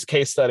produce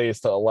case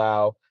studies to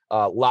allow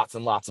lots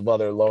and lots of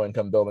other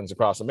low-income buildings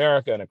across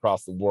America and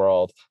across the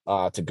world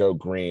to go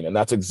green. And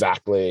that's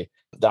exactly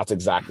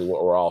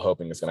what we're all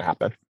hoping is going to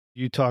happen.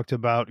 You talked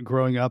about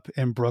growing up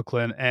in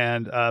Brooklyn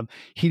and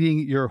heating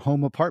your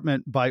home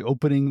apartment by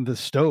opening the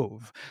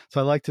stove. So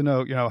I'd like to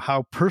know,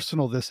 how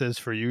personal this is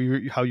for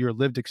you, how your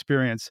lived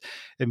experience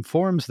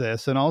informs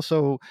this. And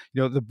also,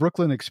 the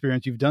Brooklyn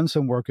experience, you've done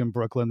some work in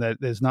Brooklyn that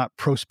is not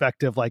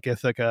prospective like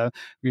Ithaca.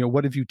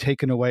 What have you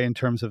taken away in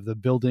terms of the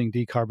building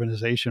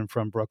decarbonization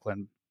from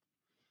Brooklyn?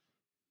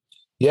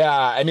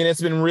 Yeah,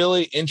 it's been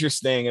really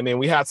interesting.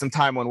 We had some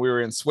time when we were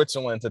in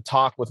Switzerland to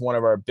talk with one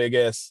of our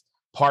biggest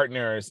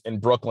partners in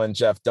Brooklyn,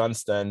 Jeff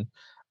Dunstan.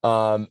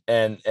 and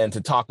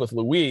to talk with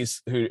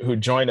Luis, who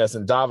joined us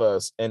in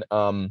Davos, and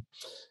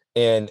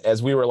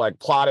as we were like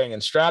plotting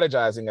and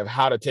strategizing of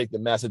how to take the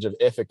message of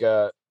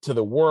Ithaca to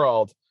the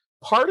world,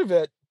 part of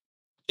it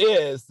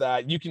is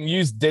that you can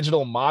use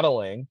digital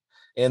modeling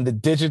and the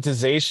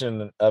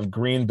digitization of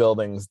green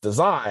buildings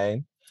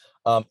design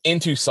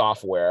into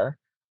software.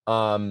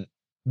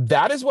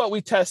 That is what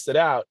we tested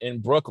out in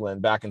Brooklyn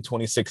back in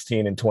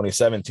 2016 and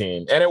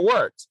 2017, and it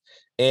worked.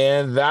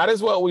 And that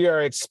is what we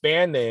are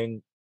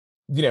expanding,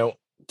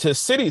 to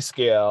city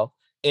scale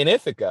in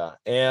Ithaca,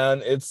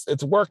 and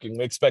it's working.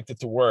 We expect it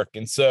to work.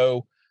 And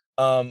so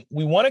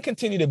we want to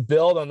continue to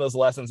build on those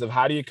lessons of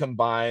how do you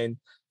combine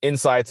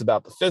insights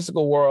about the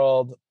physical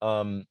world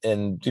and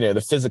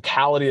the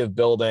physicality of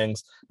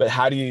buildings, but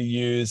how do you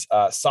use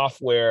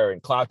software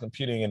and cloud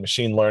computing and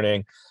machine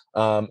learning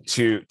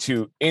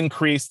to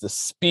increase the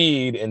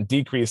speed and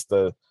decrease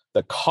the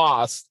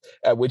cost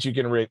at which you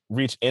can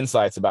reach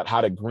insights about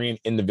how to green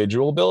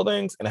individual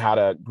buildings and how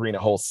to green a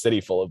whole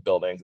city full of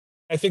buildings.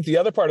 I think the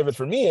other part of it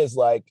for me is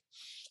like,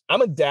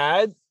 I'm a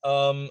dad.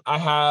 I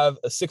have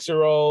a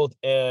 6-year-old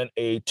and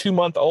a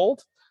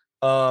 2-month-old.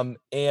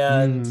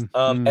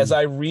 As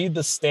I read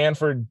the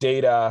Stanford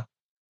data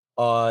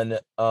on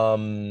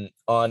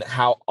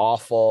how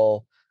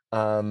awful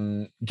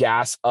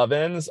gas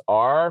ovens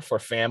are for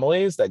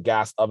families, that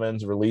gas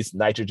ovens release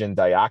nitrogen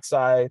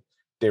dioxide,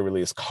 they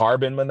release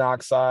carbon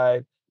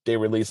monoxide, they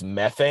release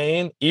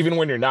methane. Even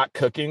when you're not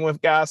cooking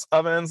with gas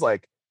ovens,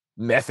 like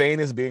methane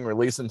is being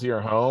released into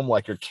your home,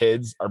 like your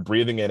kids are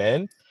breathing it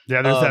in.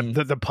 Yeah,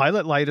 there's the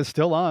pilot light is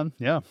still on.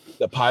 Yeah.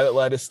 The pilot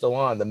light is still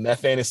on. The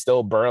methane is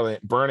still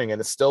burning, and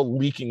it's still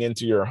leaking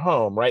into your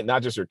home, right?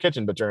 Not just your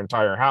kitchen, but your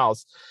entire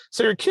house.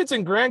 So your kids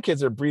and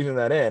grandkids are breathing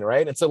that in,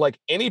 right? And so like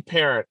any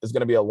parent is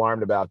going to be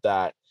alarmed about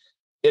that.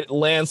 It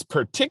lands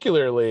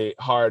particularly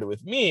hard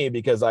with me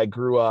because I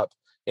grew up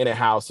in a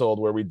household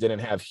where we didn't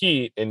have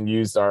heat and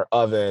used our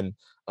oven,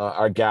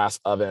 our gas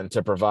oven,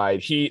 to provide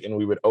heat, and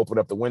we would open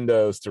up the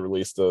windows to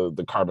release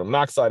the carbon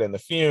monoxide and the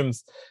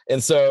fumes.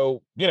 And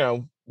so,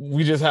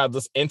 we just have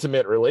this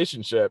intimate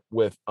relationship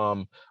with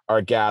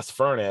our gas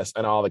furnace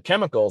and all the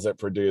chemicals it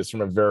produced from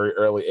a very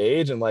early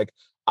age. And like,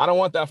 I don't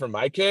want that for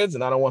my kids,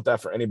 and I don't want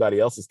that for anybody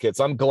else's kids.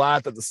 So I'm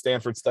glad that the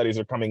Stanford studies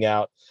are coming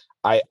out.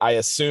 I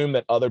assume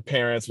that other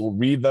parents will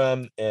read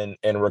them and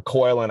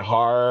recoil in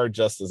horror,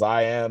 just as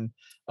I am.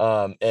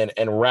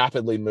 And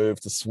rapidly move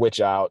to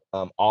switch out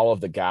all of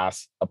the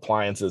gas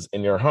appliances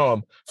in your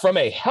home from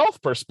a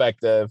health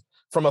perspective,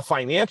 from a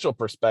financial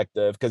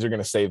perspective, because you're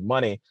going to save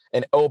money.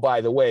 And oh, by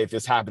the way,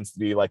 this happens to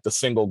be like the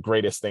single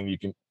greatest thing you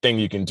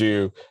can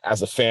do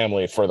as a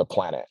family for the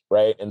planet,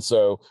 right? And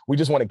so we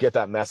just want to get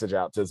that message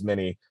out to as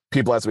many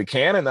people as we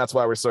can, and that's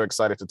why we're so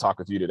excited to talk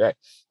with you today.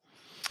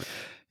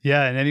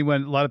 Yeah, and a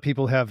lot of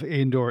people have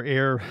indoor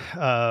air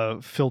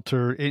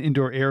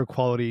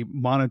quality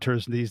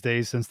monitors these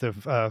days since the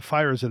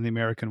fires in the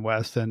American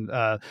West, and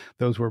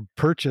those were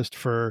purchased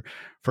for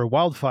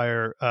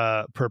wildfire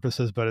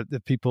purposes. But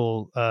if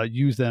people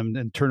use them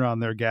and turn on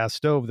their gas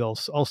stove, they'll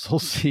also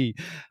see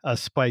a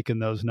spike in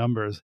those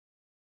numbers.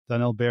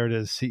 Donnell Baird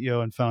is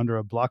CEO and founder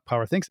of Block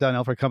Power. Thanks,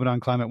 Donnell, for coming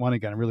on Climate One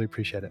again. I really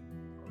appreciate it.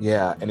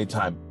 Yeah,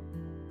 anytime.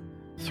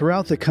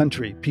 Throughout the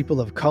country, people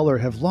of color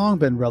have long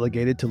been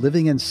relegated to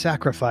living in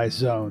sacrifice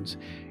zones.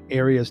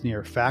 Areas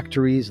near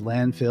factories,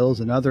 landfills,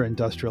 and other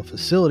industrial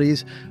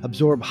facilities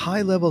absorb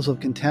high levels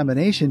of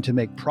contamination to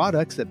make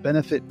products that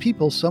benefit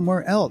people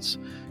somewhere else.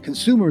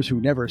 Consumers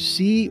who never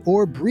see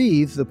or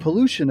breathe the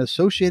pollution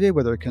associated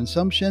with their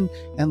consumption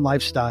and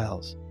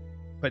lifestyles.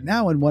 But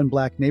now in one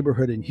black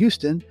neighborhood in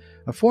Houston,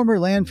 a former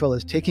landfill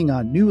is taking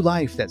on new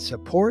life that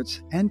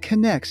supports and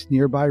connects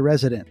nearby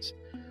residents.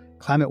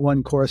 Climate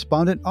One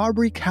correspondent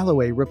Aubrey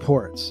Calloway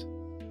reports.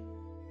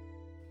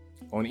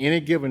 On any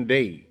given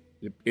day,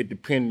 it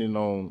depended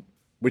on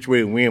which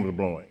way the wind was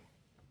blowing.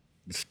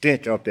 The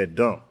stench off that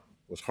dump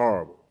was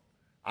horrible.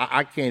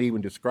 I can't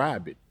even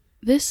describe it.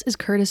 This is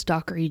Curtis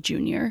Dockery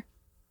Jr.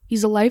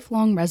 He's a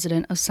lifelong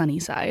resident of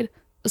Sunnyside,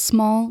 a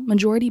small,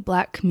 majority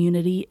black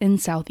community in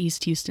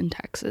southeast Houston,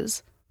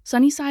 Texas.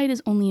 Sunnyside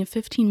is only a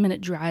 15-minute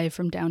drive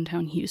from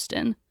downtown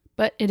Houston,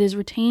 but it has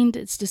retained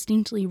its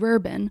distinctly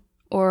urban,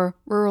 or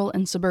rural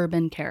and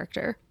suburban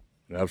character.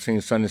 I've seen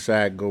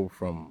Sunnyside go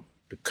from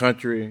the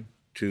country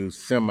to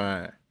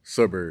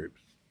semi-suburbs.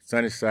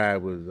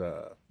 Sunnyside was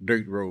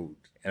dirt roads.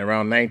 And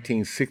around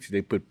 1960,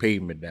 they put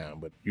pavement down.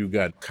 But you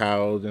got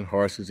cows and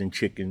horses and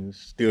chickens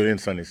still in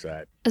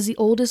Sunnyside. As the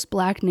oldest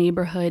black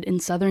neighborhood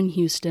in southern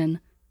Houston,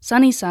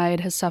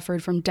 Sunnyside has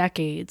suffered from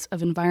decades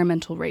of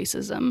environmental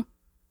racism.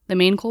 The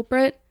main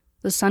culprit?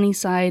 The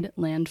Sunnyside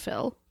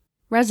landfill.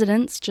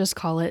 Residents just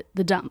call it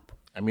the dump.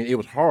 I mean, it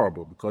was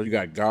horrible because you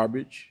got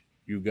garbage,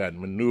 you got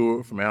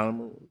manure from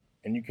animals,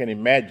 and you can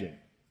imagine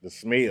the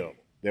smell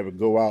that would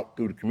go out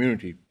through the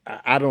community.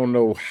 I don't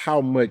know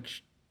how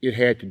much it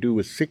had to do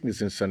with sickness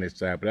in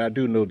Sunnyside, but I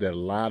do know that a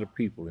lot of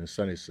people in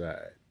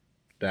Sunnyside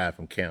died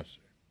from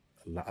cancer.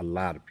 A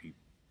lot of people.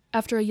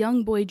 After a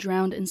young boy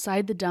drowned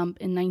inside the dump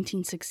in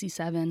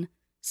 1967,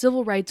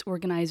 civil rights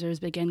organizers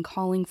began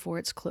calling for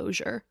its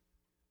closure.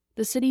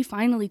 The city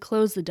finally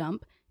closed the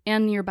dump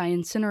and nearby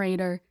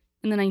incinerator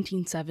in the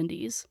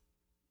 1970s.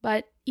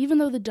 But even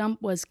though the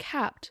dump was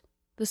capped,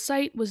 the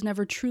site was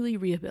never truly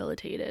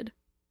rehabilitated.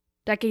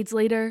 Decades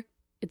later,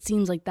 it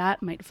seems like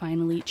that might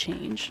finally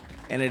change.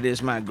 And it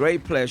is my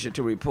great pleasure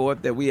to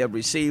report that we have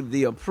received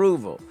the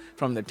approval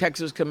from the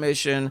Texas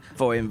Commission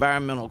for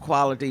Environmental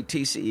Quality,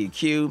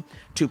 TCEQ,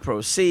 to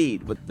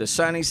proceed with the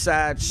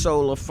Sunnyside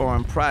Solar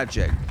Farm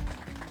project.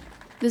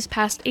 This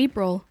past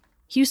April,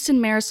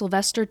 Houston Mayor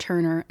Sylvester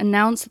Turner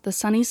announced that the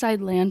Sunnyside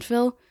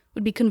landfill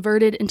would be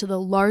converted into the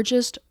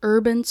largest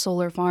urban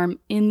solar farm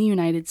in the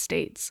United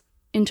States.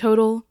 In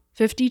total,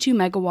 52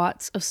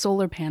 megawatts of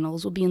solar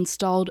panels will be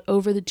installed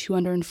over the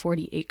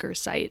 240-acre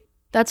site.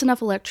 That's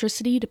enough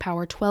electricity to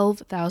power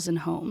 12,000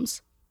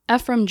 homes.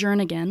 Ephraim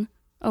Jernigan,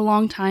 a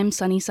longtime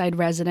Sunnyside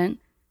resident,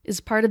 is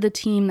part of the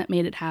team that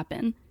made it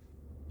happen.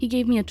 He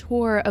gave me a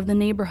tour of the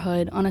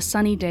neighborhood on a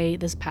sunny day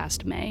this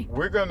past May.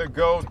 We're going to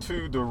go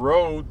to the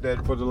road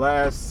that for the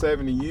last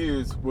 70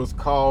 years was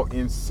called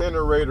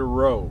Incinerator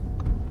Road,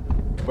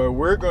 but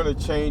we're going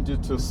to change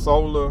it to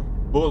Solar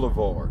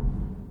Boulevard.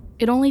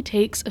 It only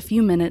takes a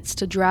few minutes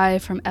to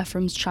drive from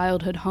Ephraim's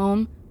childhood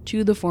home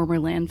to the former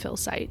landfill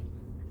site.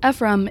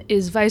 Ephraim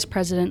is vice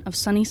president of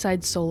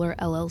Sunnyside Solar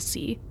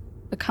LLC,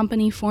 a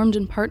company formed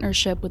in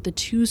partnership with the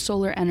two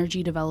solar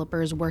energy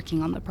developers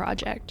working on the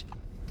project.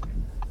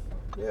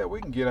 Yeah,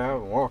 we can get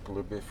out and walk a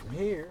little bit from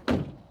here.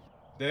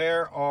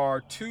 There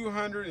are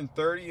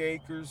 230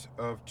 acres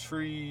of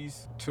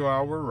trees to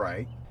our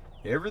right.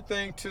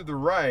 Everything to the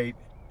right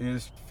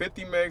is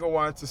 50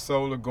 megawatts of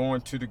solar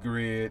going to the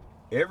grid.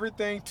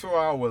 Everything to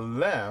our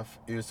left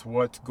is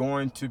what's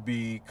going to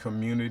be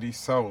community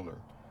solar,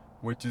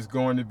 which is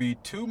going to be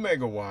 2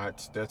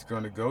 megawatts that's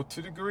going to go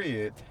to the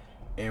grid,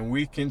 and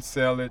we can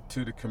sell it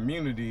to the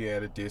community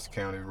at a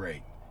discounted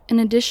rate. In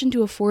addition to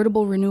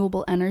affordable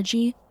renewable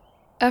energy,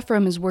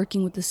 Ephraim is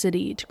working with the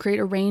city to create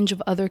a range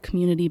of other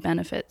community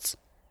benefits,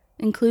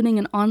 including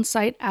an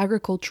on-site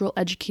agricultural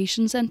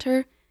education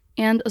center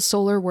and a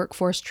solar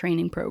workforce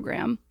training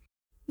program.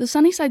 The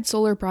Sunnyside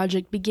Solar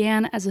Project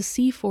began as a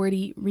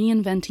C40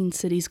 Reinventing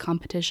Cities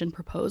competition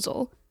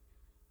proposal.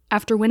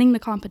 After winning the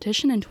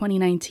competition in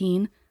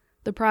 2019,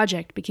 the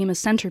project became a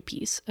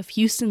centerpiece of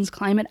Houston's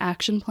Climate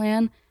Action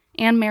Plan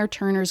and Mayor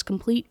Turner's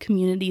Complete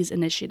Communities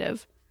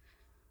Initiative.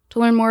 To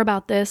learn more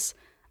about this,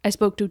 I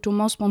spoke to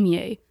Thomas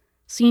Pommier,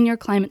 Senior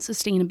Climate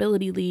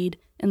Sustainability Lead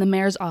in the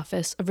Mayor's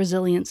Office of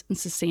Resilience and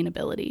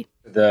Sustainability.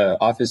 The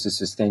Office of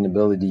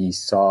Sustainability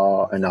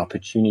saw an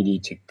opportunity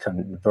to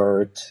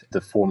convert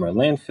the former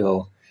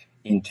landfill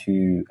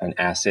into an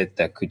asset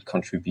that could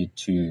contribute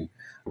to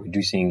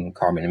reducing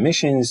carbon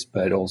emissions,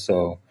 but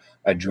also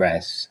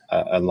address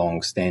a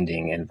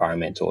long-standing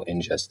environmental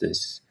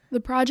injustice. The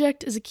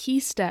project is a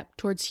key step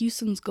towards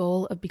Houston's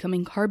goal of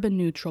becoming carbon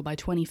neutral by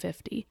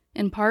 2050,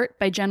 in part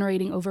by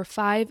generating over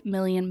 5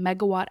 million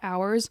megawatt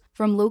hours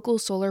from local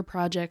solar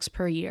projects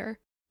per year.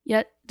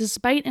 Yet,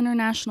 despite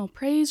international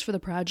praise for the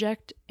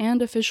project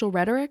and official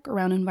rhetoric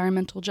around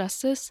environmental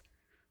justice,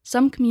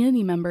 some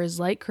community members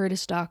like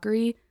Curtis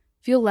Dockery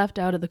feel left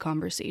out of the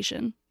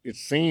conversation. It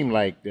seemed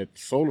like that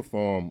solar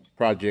farm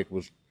project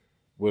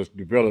was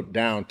developed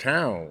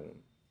downtown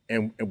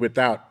and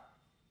without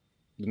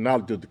the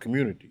knowledge of the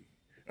community.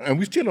 And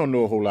we still don't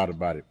know a whole lot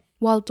about it.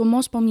 While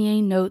Thomas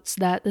Pommier notes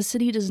that the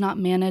city does not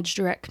manage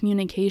direct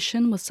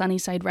communication with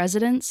Sunnyside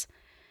residents,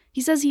 he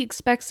says he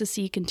expects to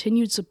see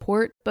continued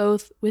support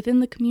both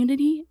within the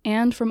community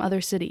and from other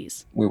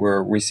cities. We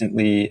were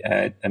recently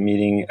at a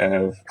meeting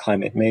of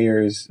climate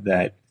mayors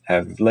that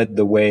have led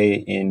the way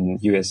in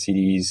U.S.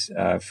 cities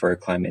for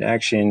climate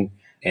action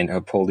and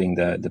upholding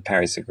the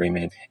Paris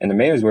Agreement. And the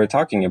mayors were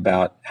talking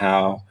about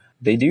how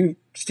they do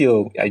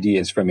steal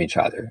ideas from each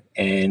other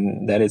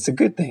and that it's a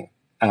good thing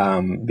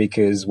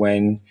because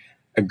when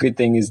a good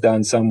thing is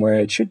done somewhere,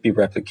 it should be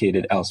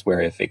replicated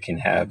elsewhere if it can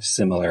have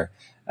similar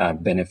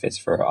benefits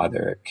for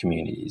other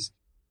communities.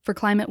 For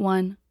Climate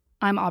One,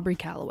 I'm Aubrey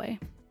Calloway.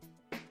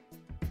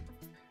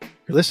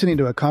 You're listening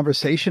to a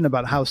conversation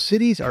about how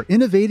cities are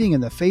innovating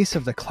in the face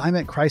of the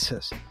climate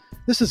crisis.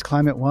 This is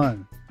Climate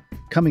One.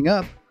 Coming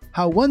up,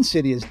 how one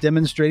city is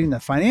demonstrating the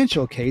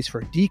financial case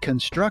for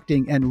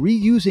deconstructing and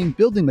reusing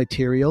building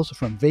materials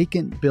from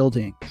vacant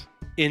buildings.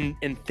 In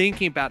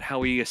thinking about how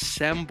we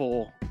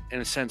assemble, in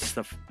a sense,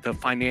 the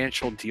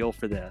financial deal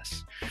for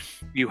this,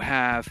 you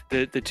have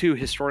the two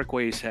historic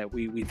ways that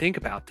we think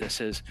about this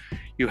is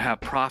you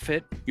have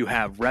profit, you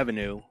have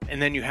revenue,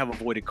 and then you have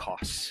avoided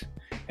costs.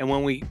 And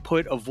when we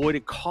put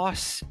avoided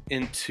costs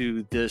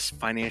into this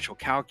financial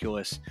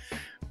calculus,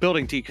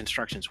 building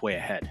deconstruction is way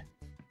ahead.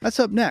 That's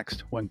up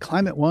next when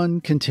Climate One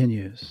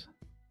continues.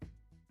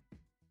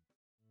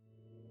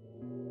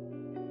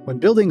 When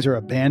buildings are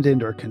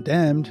abandoned or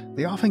condemned,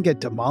 they often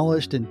get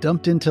demolished and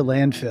dumped into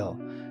landfill.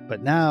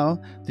 But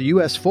now, the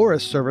U.S.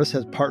 Forest Service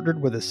has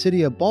partnered with the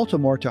city of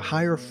Baltimore to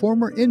hire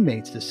former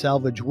inmates to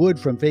salvage wood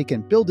from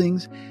vacant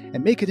buildings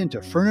and make it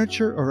into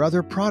furniture or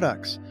other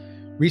products.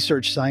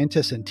 Research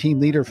scientist and team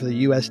leader for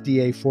the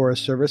USDA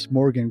Forest Service,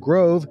 Morgan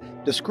Grove,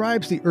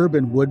 describes the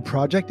Urban Wood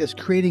Project as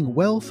creating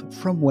wealth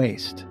from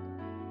waste.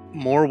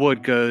 More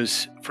wood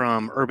goes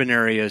from urban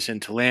areas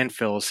into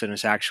landfills than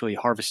is actually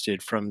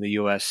harvested from the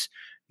U.S.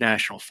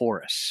 national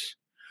forests.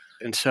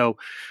 And so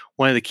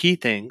one of the key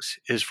things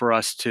is for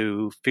us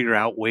to figure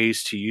out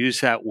ways to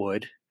use that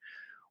wood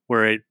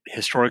where it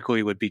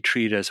historically would be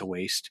treated as a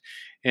waste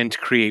and to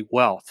create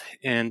wealth.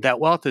 And that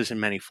wealth is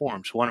in many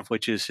forms, one of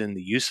which is in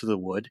the use of the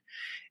wood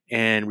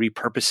and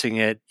repurposing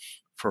it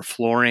for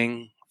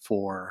flooring,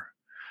 for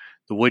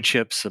the wood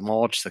chips, the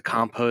mulch, the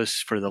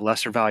compost, for the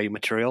lesser value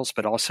materials,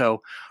 but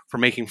also for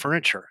making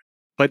furniture.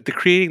 But the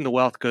creating the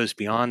wealth goes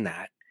beyond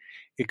that.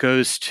 It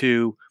goes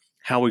to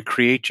how we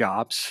create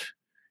jobs.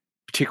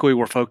 Particularly,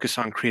 we're focused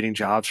on creating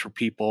jobs for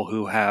people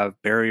who have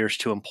barriers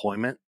to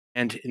employment.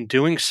 And in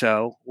doing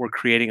so, we're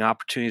creating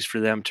opportunities for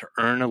them to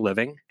earn a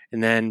living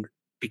and then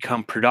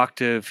become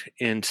productive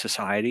in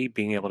society,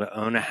 being able to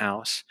own a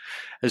house,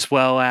 as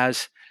well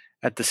as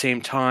at the same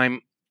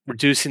time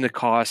reducing the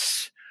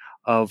costs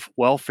of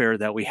welfare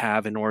that we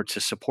have in order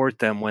to support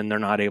them when they're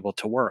not able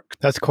to work.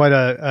 That's quite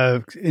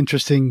a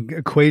interesting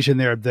equation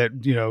there,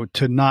 that,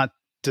 to not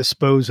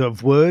dispose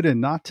of wood and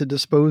not to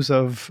dispose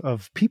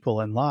of people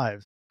and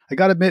lives. I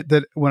got to admit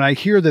that when I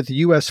hear that the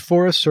U.S.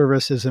 Forest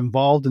Service is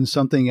involved in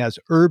something as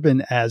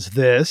urban as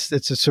this,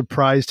 it's a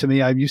surprise to me.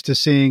 I'm used to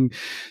seeing,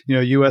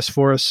 U.S.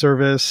 Forest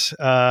Service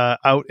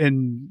out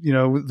in,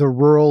 the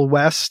rural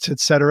West, et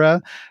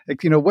cetera.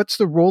 What's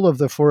the role of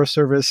the Forest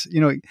Service,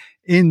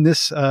 in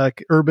this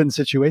urban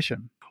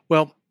situation?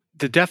 Well,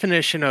 the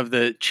definition of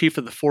the chief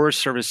of the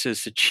Forest Service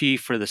is the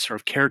chief or the sort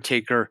of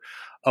caretaker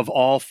of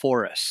all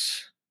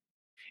forests.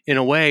 In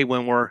a way,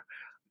 when we're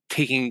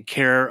taking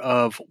care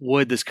of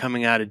wood that's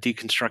coming out of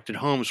deconstructed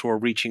homes, we're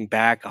reaching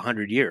back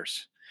 100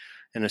 years,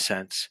 in a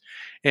sense.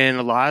 And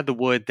a lot of the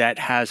wood that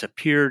has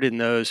appeared in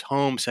those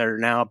homes that are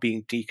now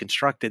being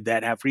deconstructed,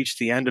 that have reached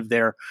the end of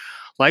their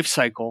life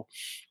cycle,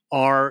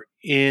 are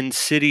in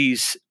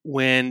cities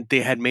when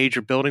they had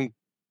major building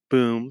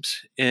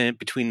booms in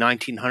between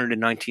 1900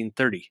 and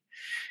 1930.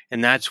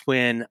 And that's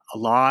when a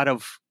lot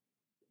of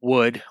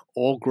wood,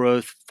 old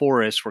growth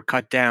forests were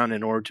cut down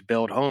in order to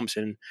build homes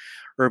in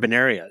urban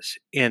areas.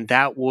 And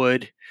that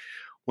wood,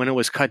 when it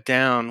was cut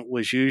down,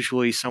 was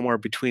usually somewhere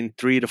between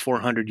 300 to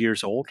 400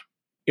 years old.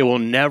 It will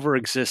never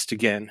exist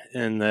again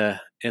in the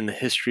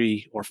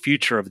history or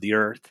future of the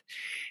earth.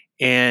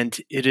 And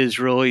it is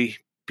really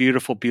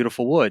beautiful,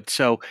 beautiful wood.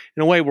 So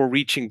in a way, we're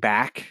reaching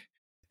back.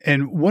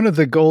 And one of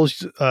the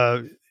goals,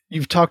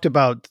 you've talked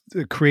about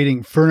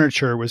creating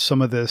furniture with some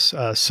of this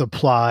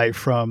supply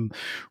from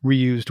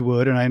reused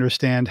wood, and I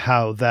understand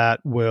how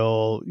that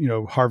will,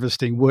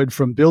 harvesting wood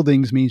from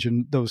buildings means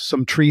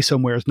some tree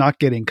somewhere is not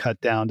getting cut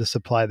down to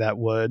supply that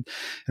wood.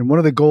 And one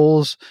of the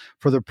goals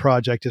for the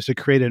project is to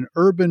create an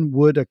urban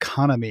wood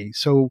economy.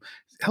 So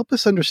help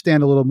us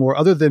understand a little more,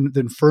 other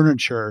than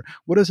furniture,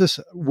 what does this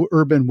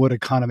urban wood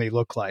economy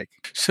look like?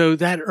 So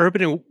that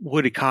urban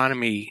wood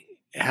economy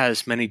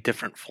has many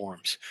different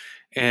forms.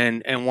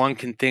 And one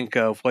can think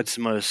of what's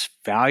the most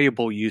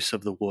valuable use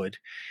of the wood.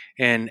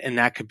 And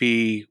that could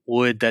be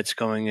wood that's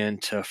going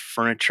into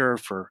furniture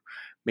for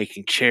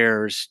making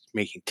chairs,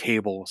 making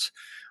tables,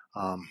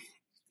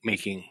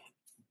 making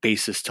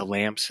bases to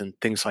lamps and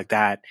things like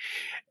that,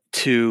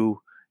 to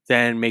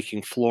then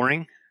making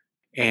flooring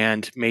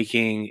and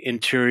making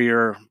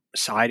interior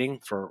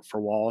siding for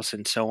walls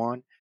and so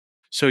on.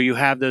 So you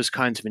have those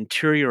kinds of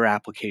interior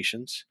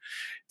applications.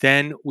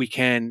 Then we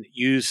can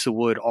use the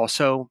wood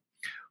also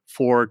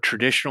for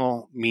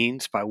traditional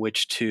means by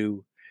which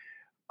to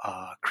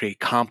create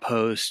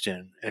compost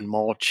and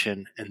mulch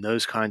and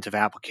those kinds of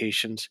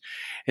applications.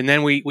 And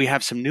then we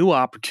have some new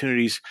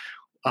opportunities.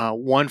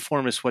 One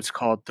form is what's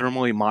called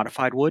thermally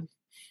modified wood,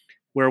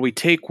 where we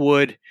take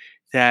wood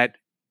that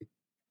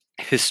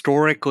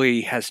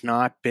historically has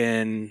not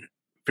been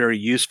very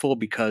useful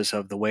because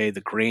of the way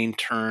the grain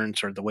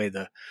turns or the way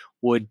the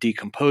wood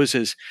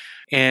decomposes.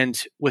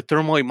 And with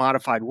thermally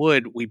modified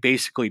wood, we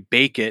basically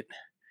bake it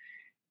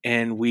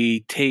and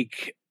we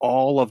take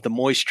all of the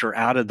moisture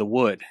out of the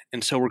wood.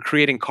 And so we're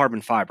creating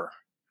carbon fiber.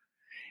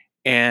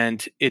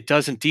 And it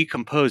doesn't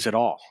decompose at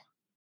all.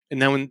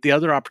 And then the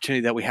other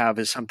opportunity that we have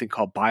is something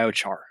called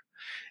biochar.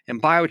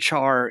 And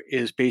biochar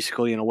is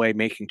basically, in a way,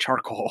 making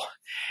charcoal.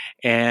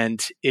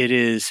 And it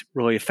is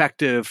really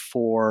effective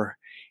for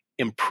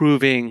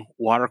improving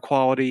water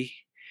quality,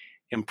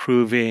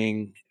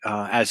 improving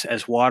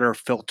as water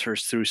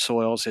filters through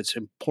soils. It's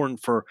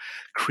important for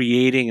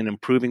creating and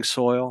improving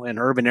soil in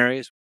urban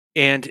areas.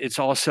 And it's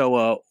also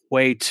a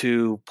way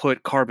to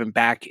put carbon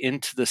back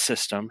into the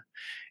system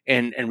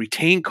and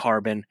retain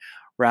carbon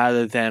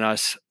rather than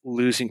us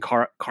losing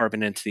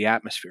carbon into the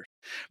atmosphere.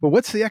 But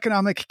what's the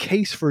economic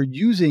case for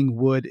using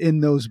wood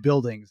in those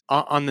buildings?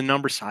 On the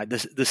number side,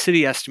 the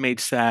city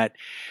estimates that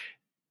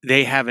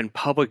they have in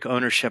public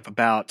ownership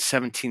about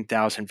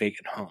 17,000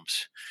 vacant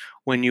homes.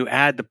 When you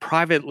add the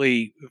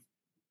privately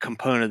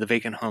component of the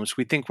vacant homes,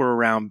 we think we're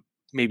around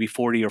maybe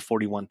 40 or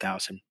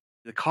 41,000.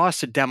 The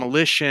cost of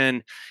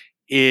demolition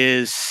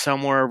is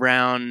somewhere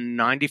around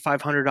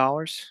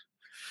 $9,500.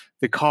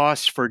 The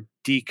cost for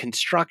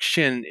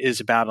deconstruction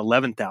is about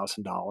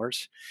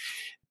 $11,000.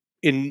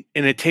 And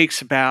it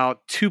takes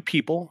about 2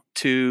 people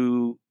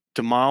to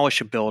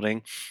demolish a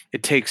building.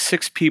 It takes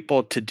 6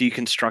 people to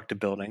deconstruct a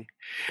building.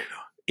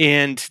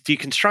 And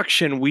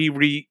deconstruction, we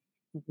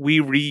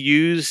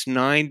reuse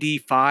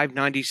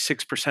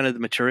 96% of the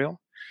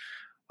material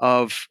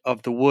of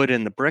the wood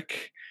and the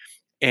brick.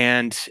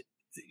 And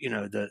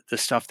the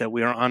stuff that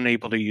we are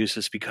unable to use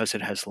is because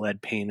it has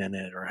lead paint in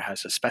it or it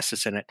has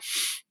asbestos in it.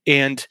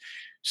 And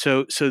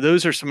so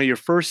those are some of your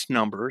first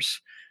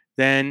numbers.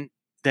 Then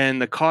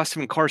the cost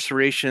of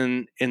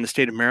incarceration in the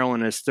state of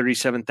Maryland is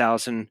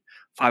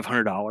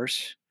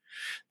 $37,500.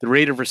 The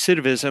rate of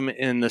recidivism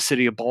in the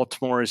city of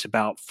Baltimore is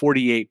about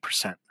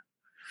 48%.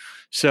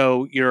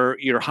 So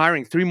you're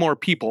hiring 3 more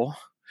people,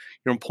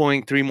 you're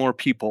employing 3 more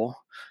people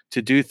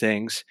to do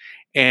things,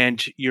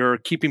 and you're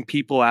keeping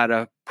people out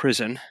of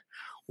prison.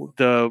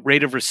 The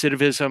rate of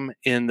recidivism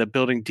in the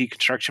building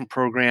deconstruction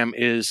program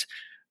is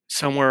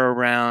somewhere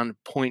around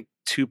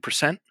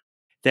 0.2%.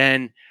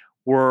 Then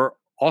we're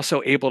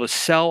also able to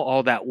sell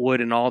all that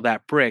wood and all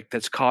that brick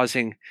that's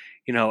causing,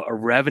 a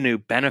revenue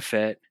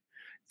benefit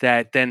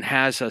that then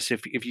has us,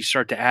 if you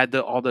start to add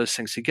all those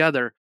things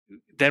together,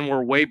 then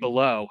we're way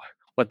below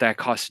what that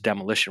cost of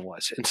demolition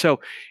was. And so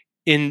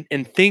in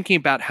thinking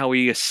about how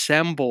we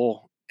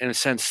assemble, in a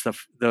sense,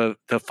 the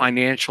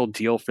financial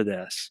deal for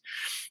this,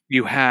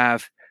 you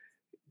have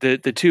the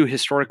 2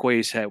 historic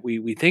ways that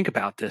we think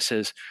about this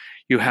is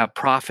you have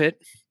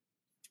profit,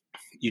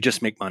 you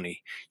just make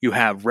money. You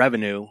have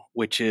revenue,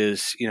 which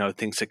is,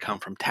 things that come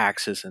from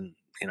taxes and,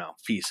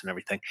 fees and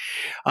everything.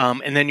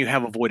 And then you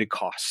have avoided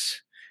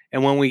costs.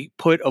 And when we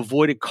put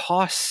avoided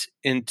costs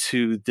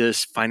into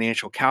this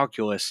financial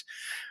calculus,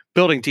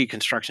 building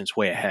deconstruction is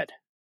way ahead.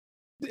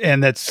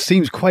 And that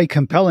seems quite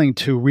compelling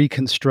to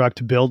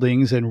reconstruct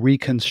buildings and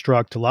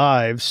reconstruct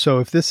lives. So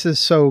if this is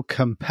so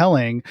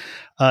compelling,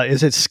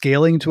 is it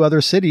scaling to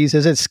other cities?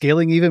 Is it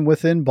scaling even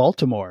within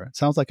Baltimore? It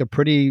sounds like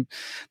the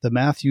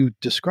math you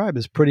describe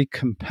is pretty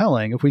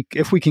compelling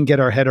if we can get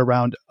our head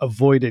around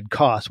avoided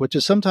costs, which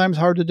is sometimes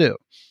hard to do.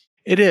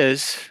 It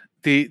is.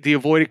 The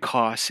avoided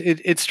costs.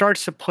 It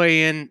starts to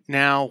play in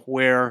now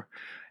where,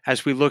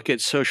 as we look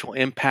at social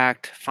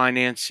impact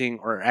financing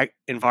or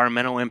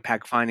environmental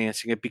impact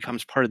financing, it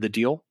becomes part of the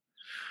deal.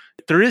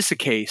 There is a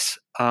case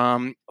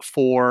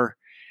for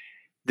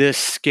this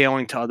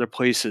scaling to other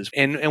places.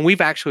 And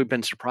we've actually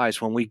been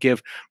surprised when we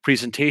give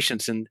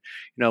presentations and,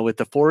 with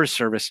the Forest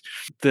Service,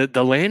 the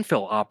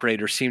landfill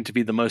operators seem to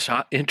be the most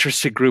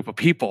interested group of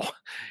people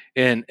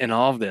in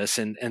all of this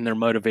and their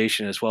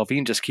motivation as well. If you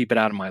can just keep it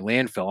out of my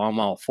landfill, I'm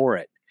all for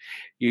it.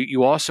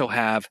 You also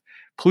have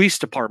police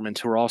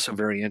departments who are also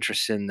very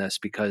interested in this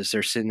because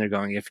they're sitting there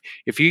going,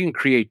 if you can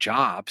create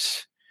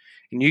jobs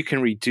and you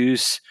can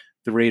reduce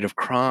the rate of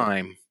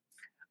crime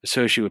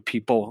associated with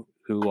people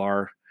who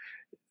are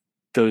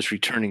those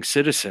returning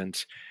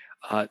citizens,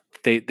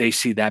 they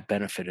see that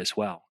benefit as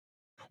well.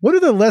 What are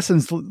the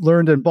lessons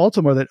learned in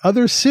Baltimore that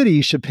other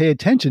cities should pay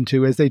attention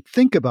to as they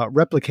think about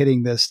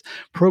replicating this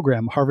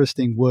program,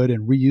 harvesting wood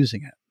and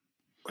reusing it?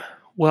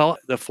 Well,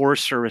 the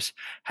Forest Service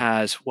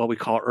has what we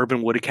call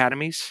urban wood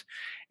academies.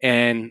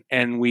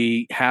 And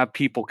we have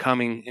people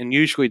coming, and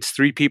usually it's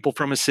 3 people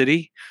from a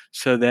city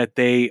so that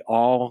they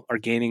all are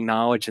gaining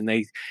knowledge, and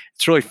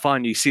it's really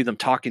fun. You see them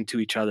talking to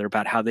each other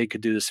about how they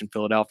could do this in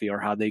Philadelphia or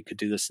how they could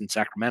do this in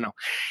Sacramento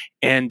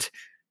and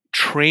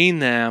train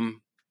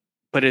them.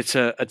 But it's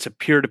a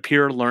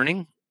peer-to-peer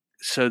learning.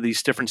 So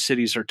these different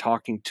cities are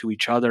talking to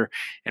each other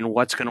and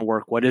what's going to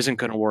work, what isn't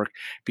going to work,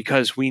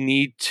 because we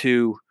need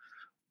to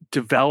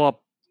develop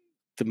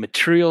the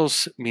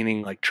materials,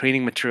 meaning like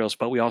training materials,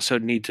 but we also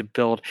need to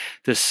build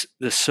this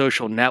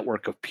social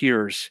network of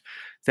peers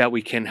that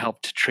we can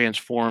help to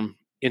transform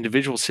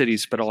individual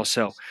cities, but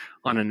also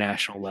on a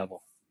national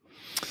level.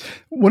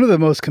 One of the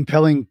most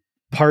compelling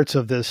parts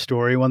of this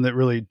story, one that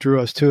really drew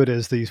us to it,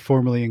 is these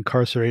formerly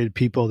incarcerated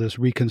people, this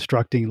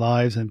reconstructing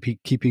lives and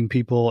keeping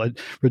people,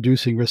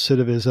 reducing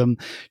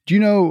recidivism. Do you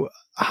know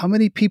how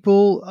many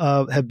people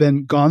have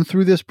gone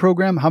through this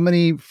program? How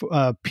many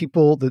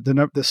people,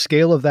 the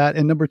scale of that?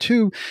 And number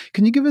 2,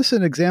 can you give us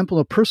an example,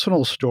 a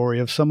personal story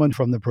of someone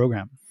from the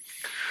program?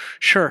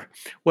 Sure.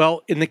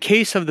 Well, in the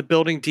case of the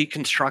building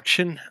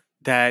deconstruction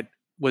that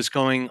was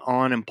going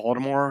on in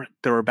Baltimore,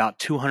 there were about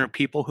 200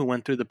 people who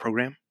went through the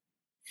program.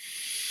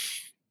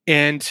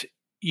 And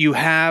you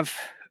have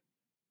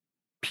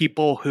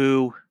people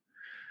who,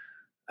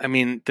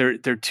 there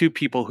are 2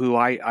 people who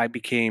I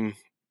became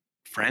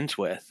friends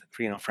with,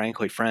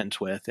 frankly friends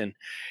with. And,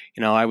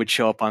 I would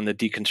show up on the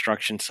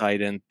deconstruction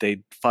site and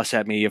they'd fuss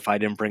at me if I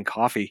didn't bring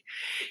coffee.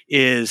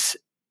 Is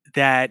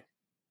that,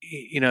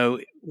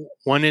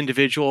 one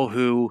individual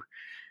who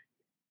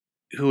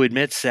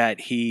admits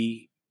that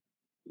he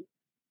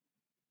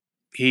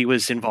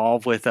was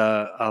involved with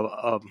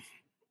a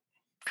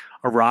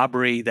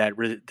robbery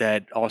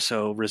that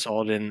also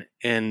resulted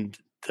in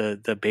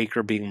the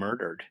baker being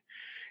murdered.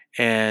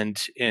 and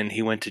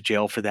he went to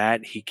jail for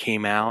that. He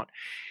came out.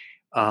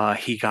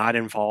 He got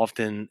involved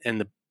in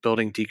the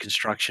building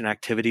deconstruction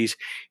activities.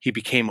 He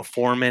became a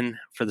foreman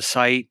for the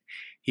site.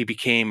 He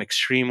became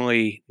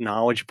extremely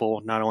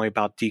knowledgeable, not only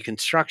about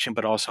deconstruction,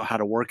 but also how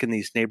to work in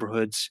these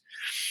neighborhoods.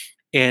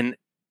 And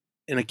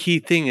a key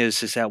thing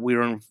is that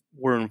we're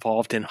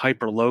involved in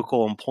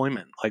hyper-local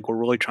employment. Like, we're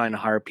really trying to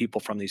hire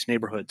people from these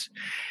neighborhoods.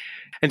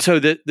 And so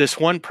this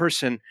one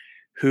person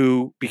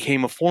who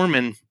became a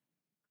foreman,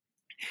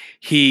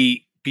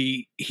 he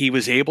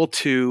was able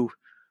to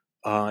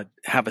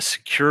have a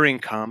secure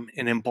income.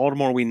 And in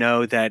Baltimore, we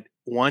know that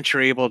once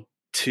you're able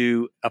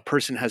to, a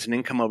person has an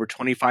income over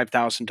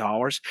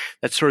 $25,000,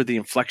 that's sort of the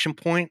inflection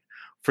point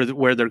for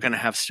where they're going to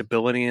have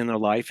stability in their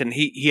life. And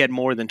he had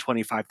more than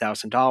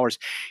 $25,000.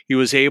 He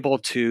was able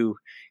to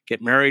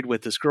get married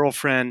with his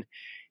girlfriend.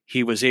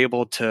 He was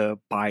able to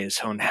buy his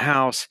own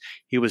house.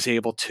 He was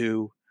able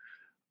to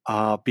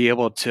be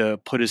able to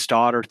put his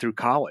daughter through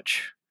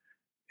college.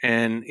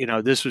 And,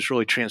 this was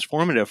really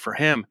transformative for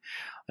him.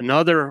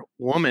 Another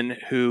woman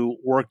who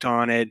worked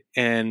on it,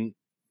 and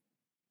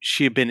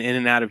she had been in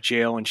and out of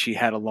jail, and she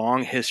had a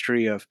long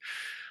history of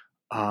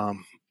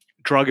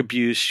drug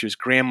abuse. She was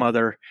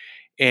grandmother,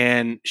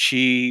 and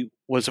she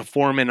was a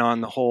foreman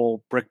on the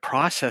whole brick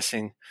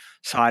processing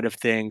side of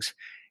things.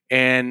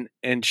 And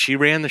she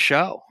ran the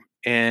show.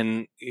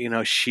 And,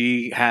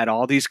 she had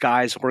all these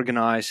guys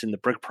organized in the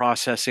brick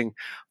processing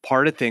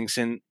part of things.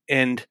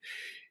 And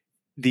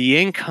the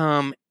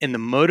income and the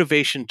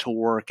motivation to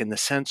work and the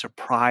sense of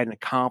pride and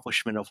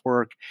accomplishment of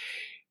work,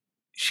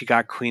 she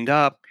got cleaned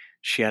up.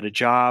 She had a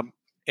job,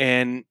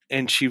 and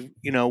she,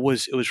 it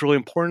was really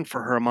important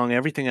for her, among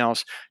everything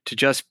else, to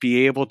just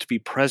be able to be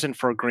present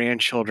for her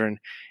grandchildren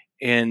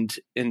and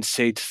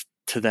say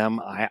to them,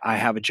 I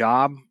have a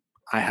job,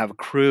 I have a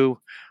crew,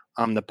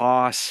 I'm the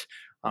boss,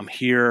 I'm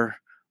here,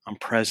 I'm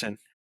present.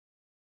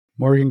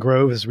 Morgan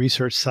Grove is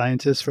research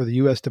scientist for the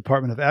U.S.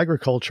 Department of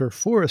Agriculture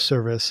Forest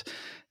Service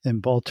in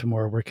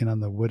Baltimore, working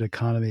on the wood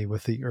economy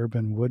with the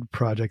Urban Wood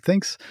Project.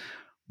 Thanks,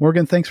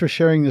 Morgan. Thanks for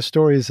sharing the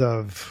stories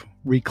of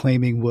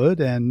reclaiming wood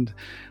and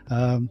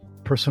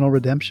personal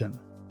redemption.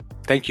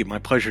 Thank you. My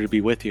pleasure to be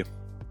with you.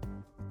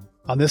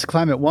 On this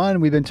Climate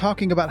One, we've been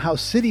talking about how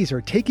cities are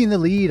taking the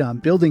lead on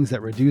buildings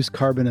that reduce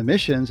carbon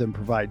emissions and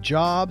provide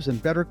jobs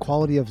and better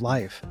quality of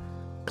life.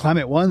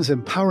 Climate One's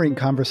empowering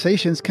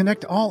conversations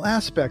connect all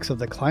aspects of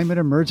the climate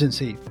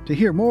emergency. To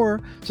hear more,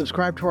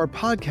 subscribe to our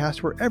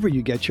podcast wherever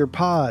you get your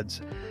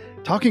pods.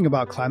 Talking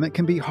about climate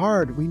can be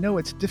hard. We know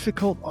it's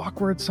difficult,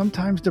 awkward,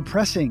 sometimes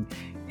depressing,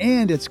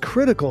 and it's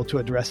critical to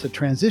address the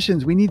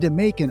transitions we need to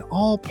make in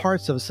all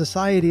parts of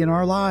society and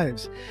our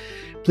lives.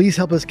 Please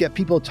help us get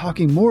people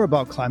talking more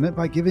about climate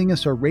by giving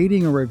us a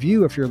rating or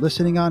review if you're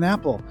listening on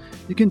Apple.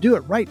 You can do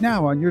it right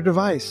now on your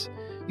device.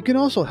 You can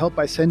also help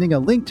by sending a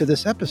link to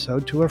this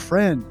episode to a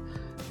friend.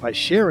 By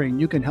sharing,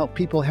 you can help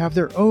people have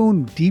their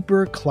own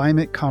deeper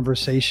climate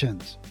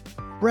conversations.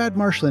 Brad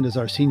Marshland is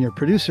our senior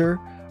producer.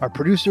 Our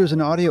producers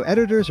and audio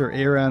editors are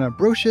Ariana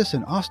Brocious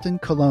and Austin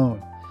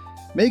Colon.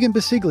 Megan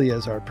Basiglia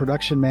is our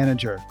production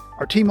manager.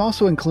 Our team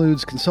also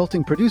includes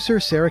consulting producer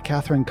Sarah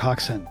Catherine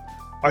Coxon.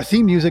 Our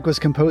theme music was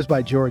composed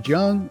by George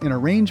Young and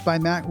arranged by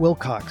Matt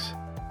Wilcox.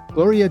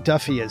 Gloria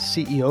Duffy is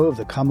CEO of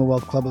the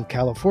Commonwealth Club of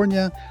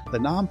California, the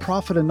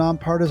nonprofit and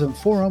nonpartisan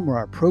forum where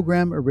our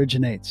program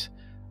originates.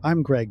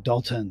 I'm Greg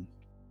Dalton.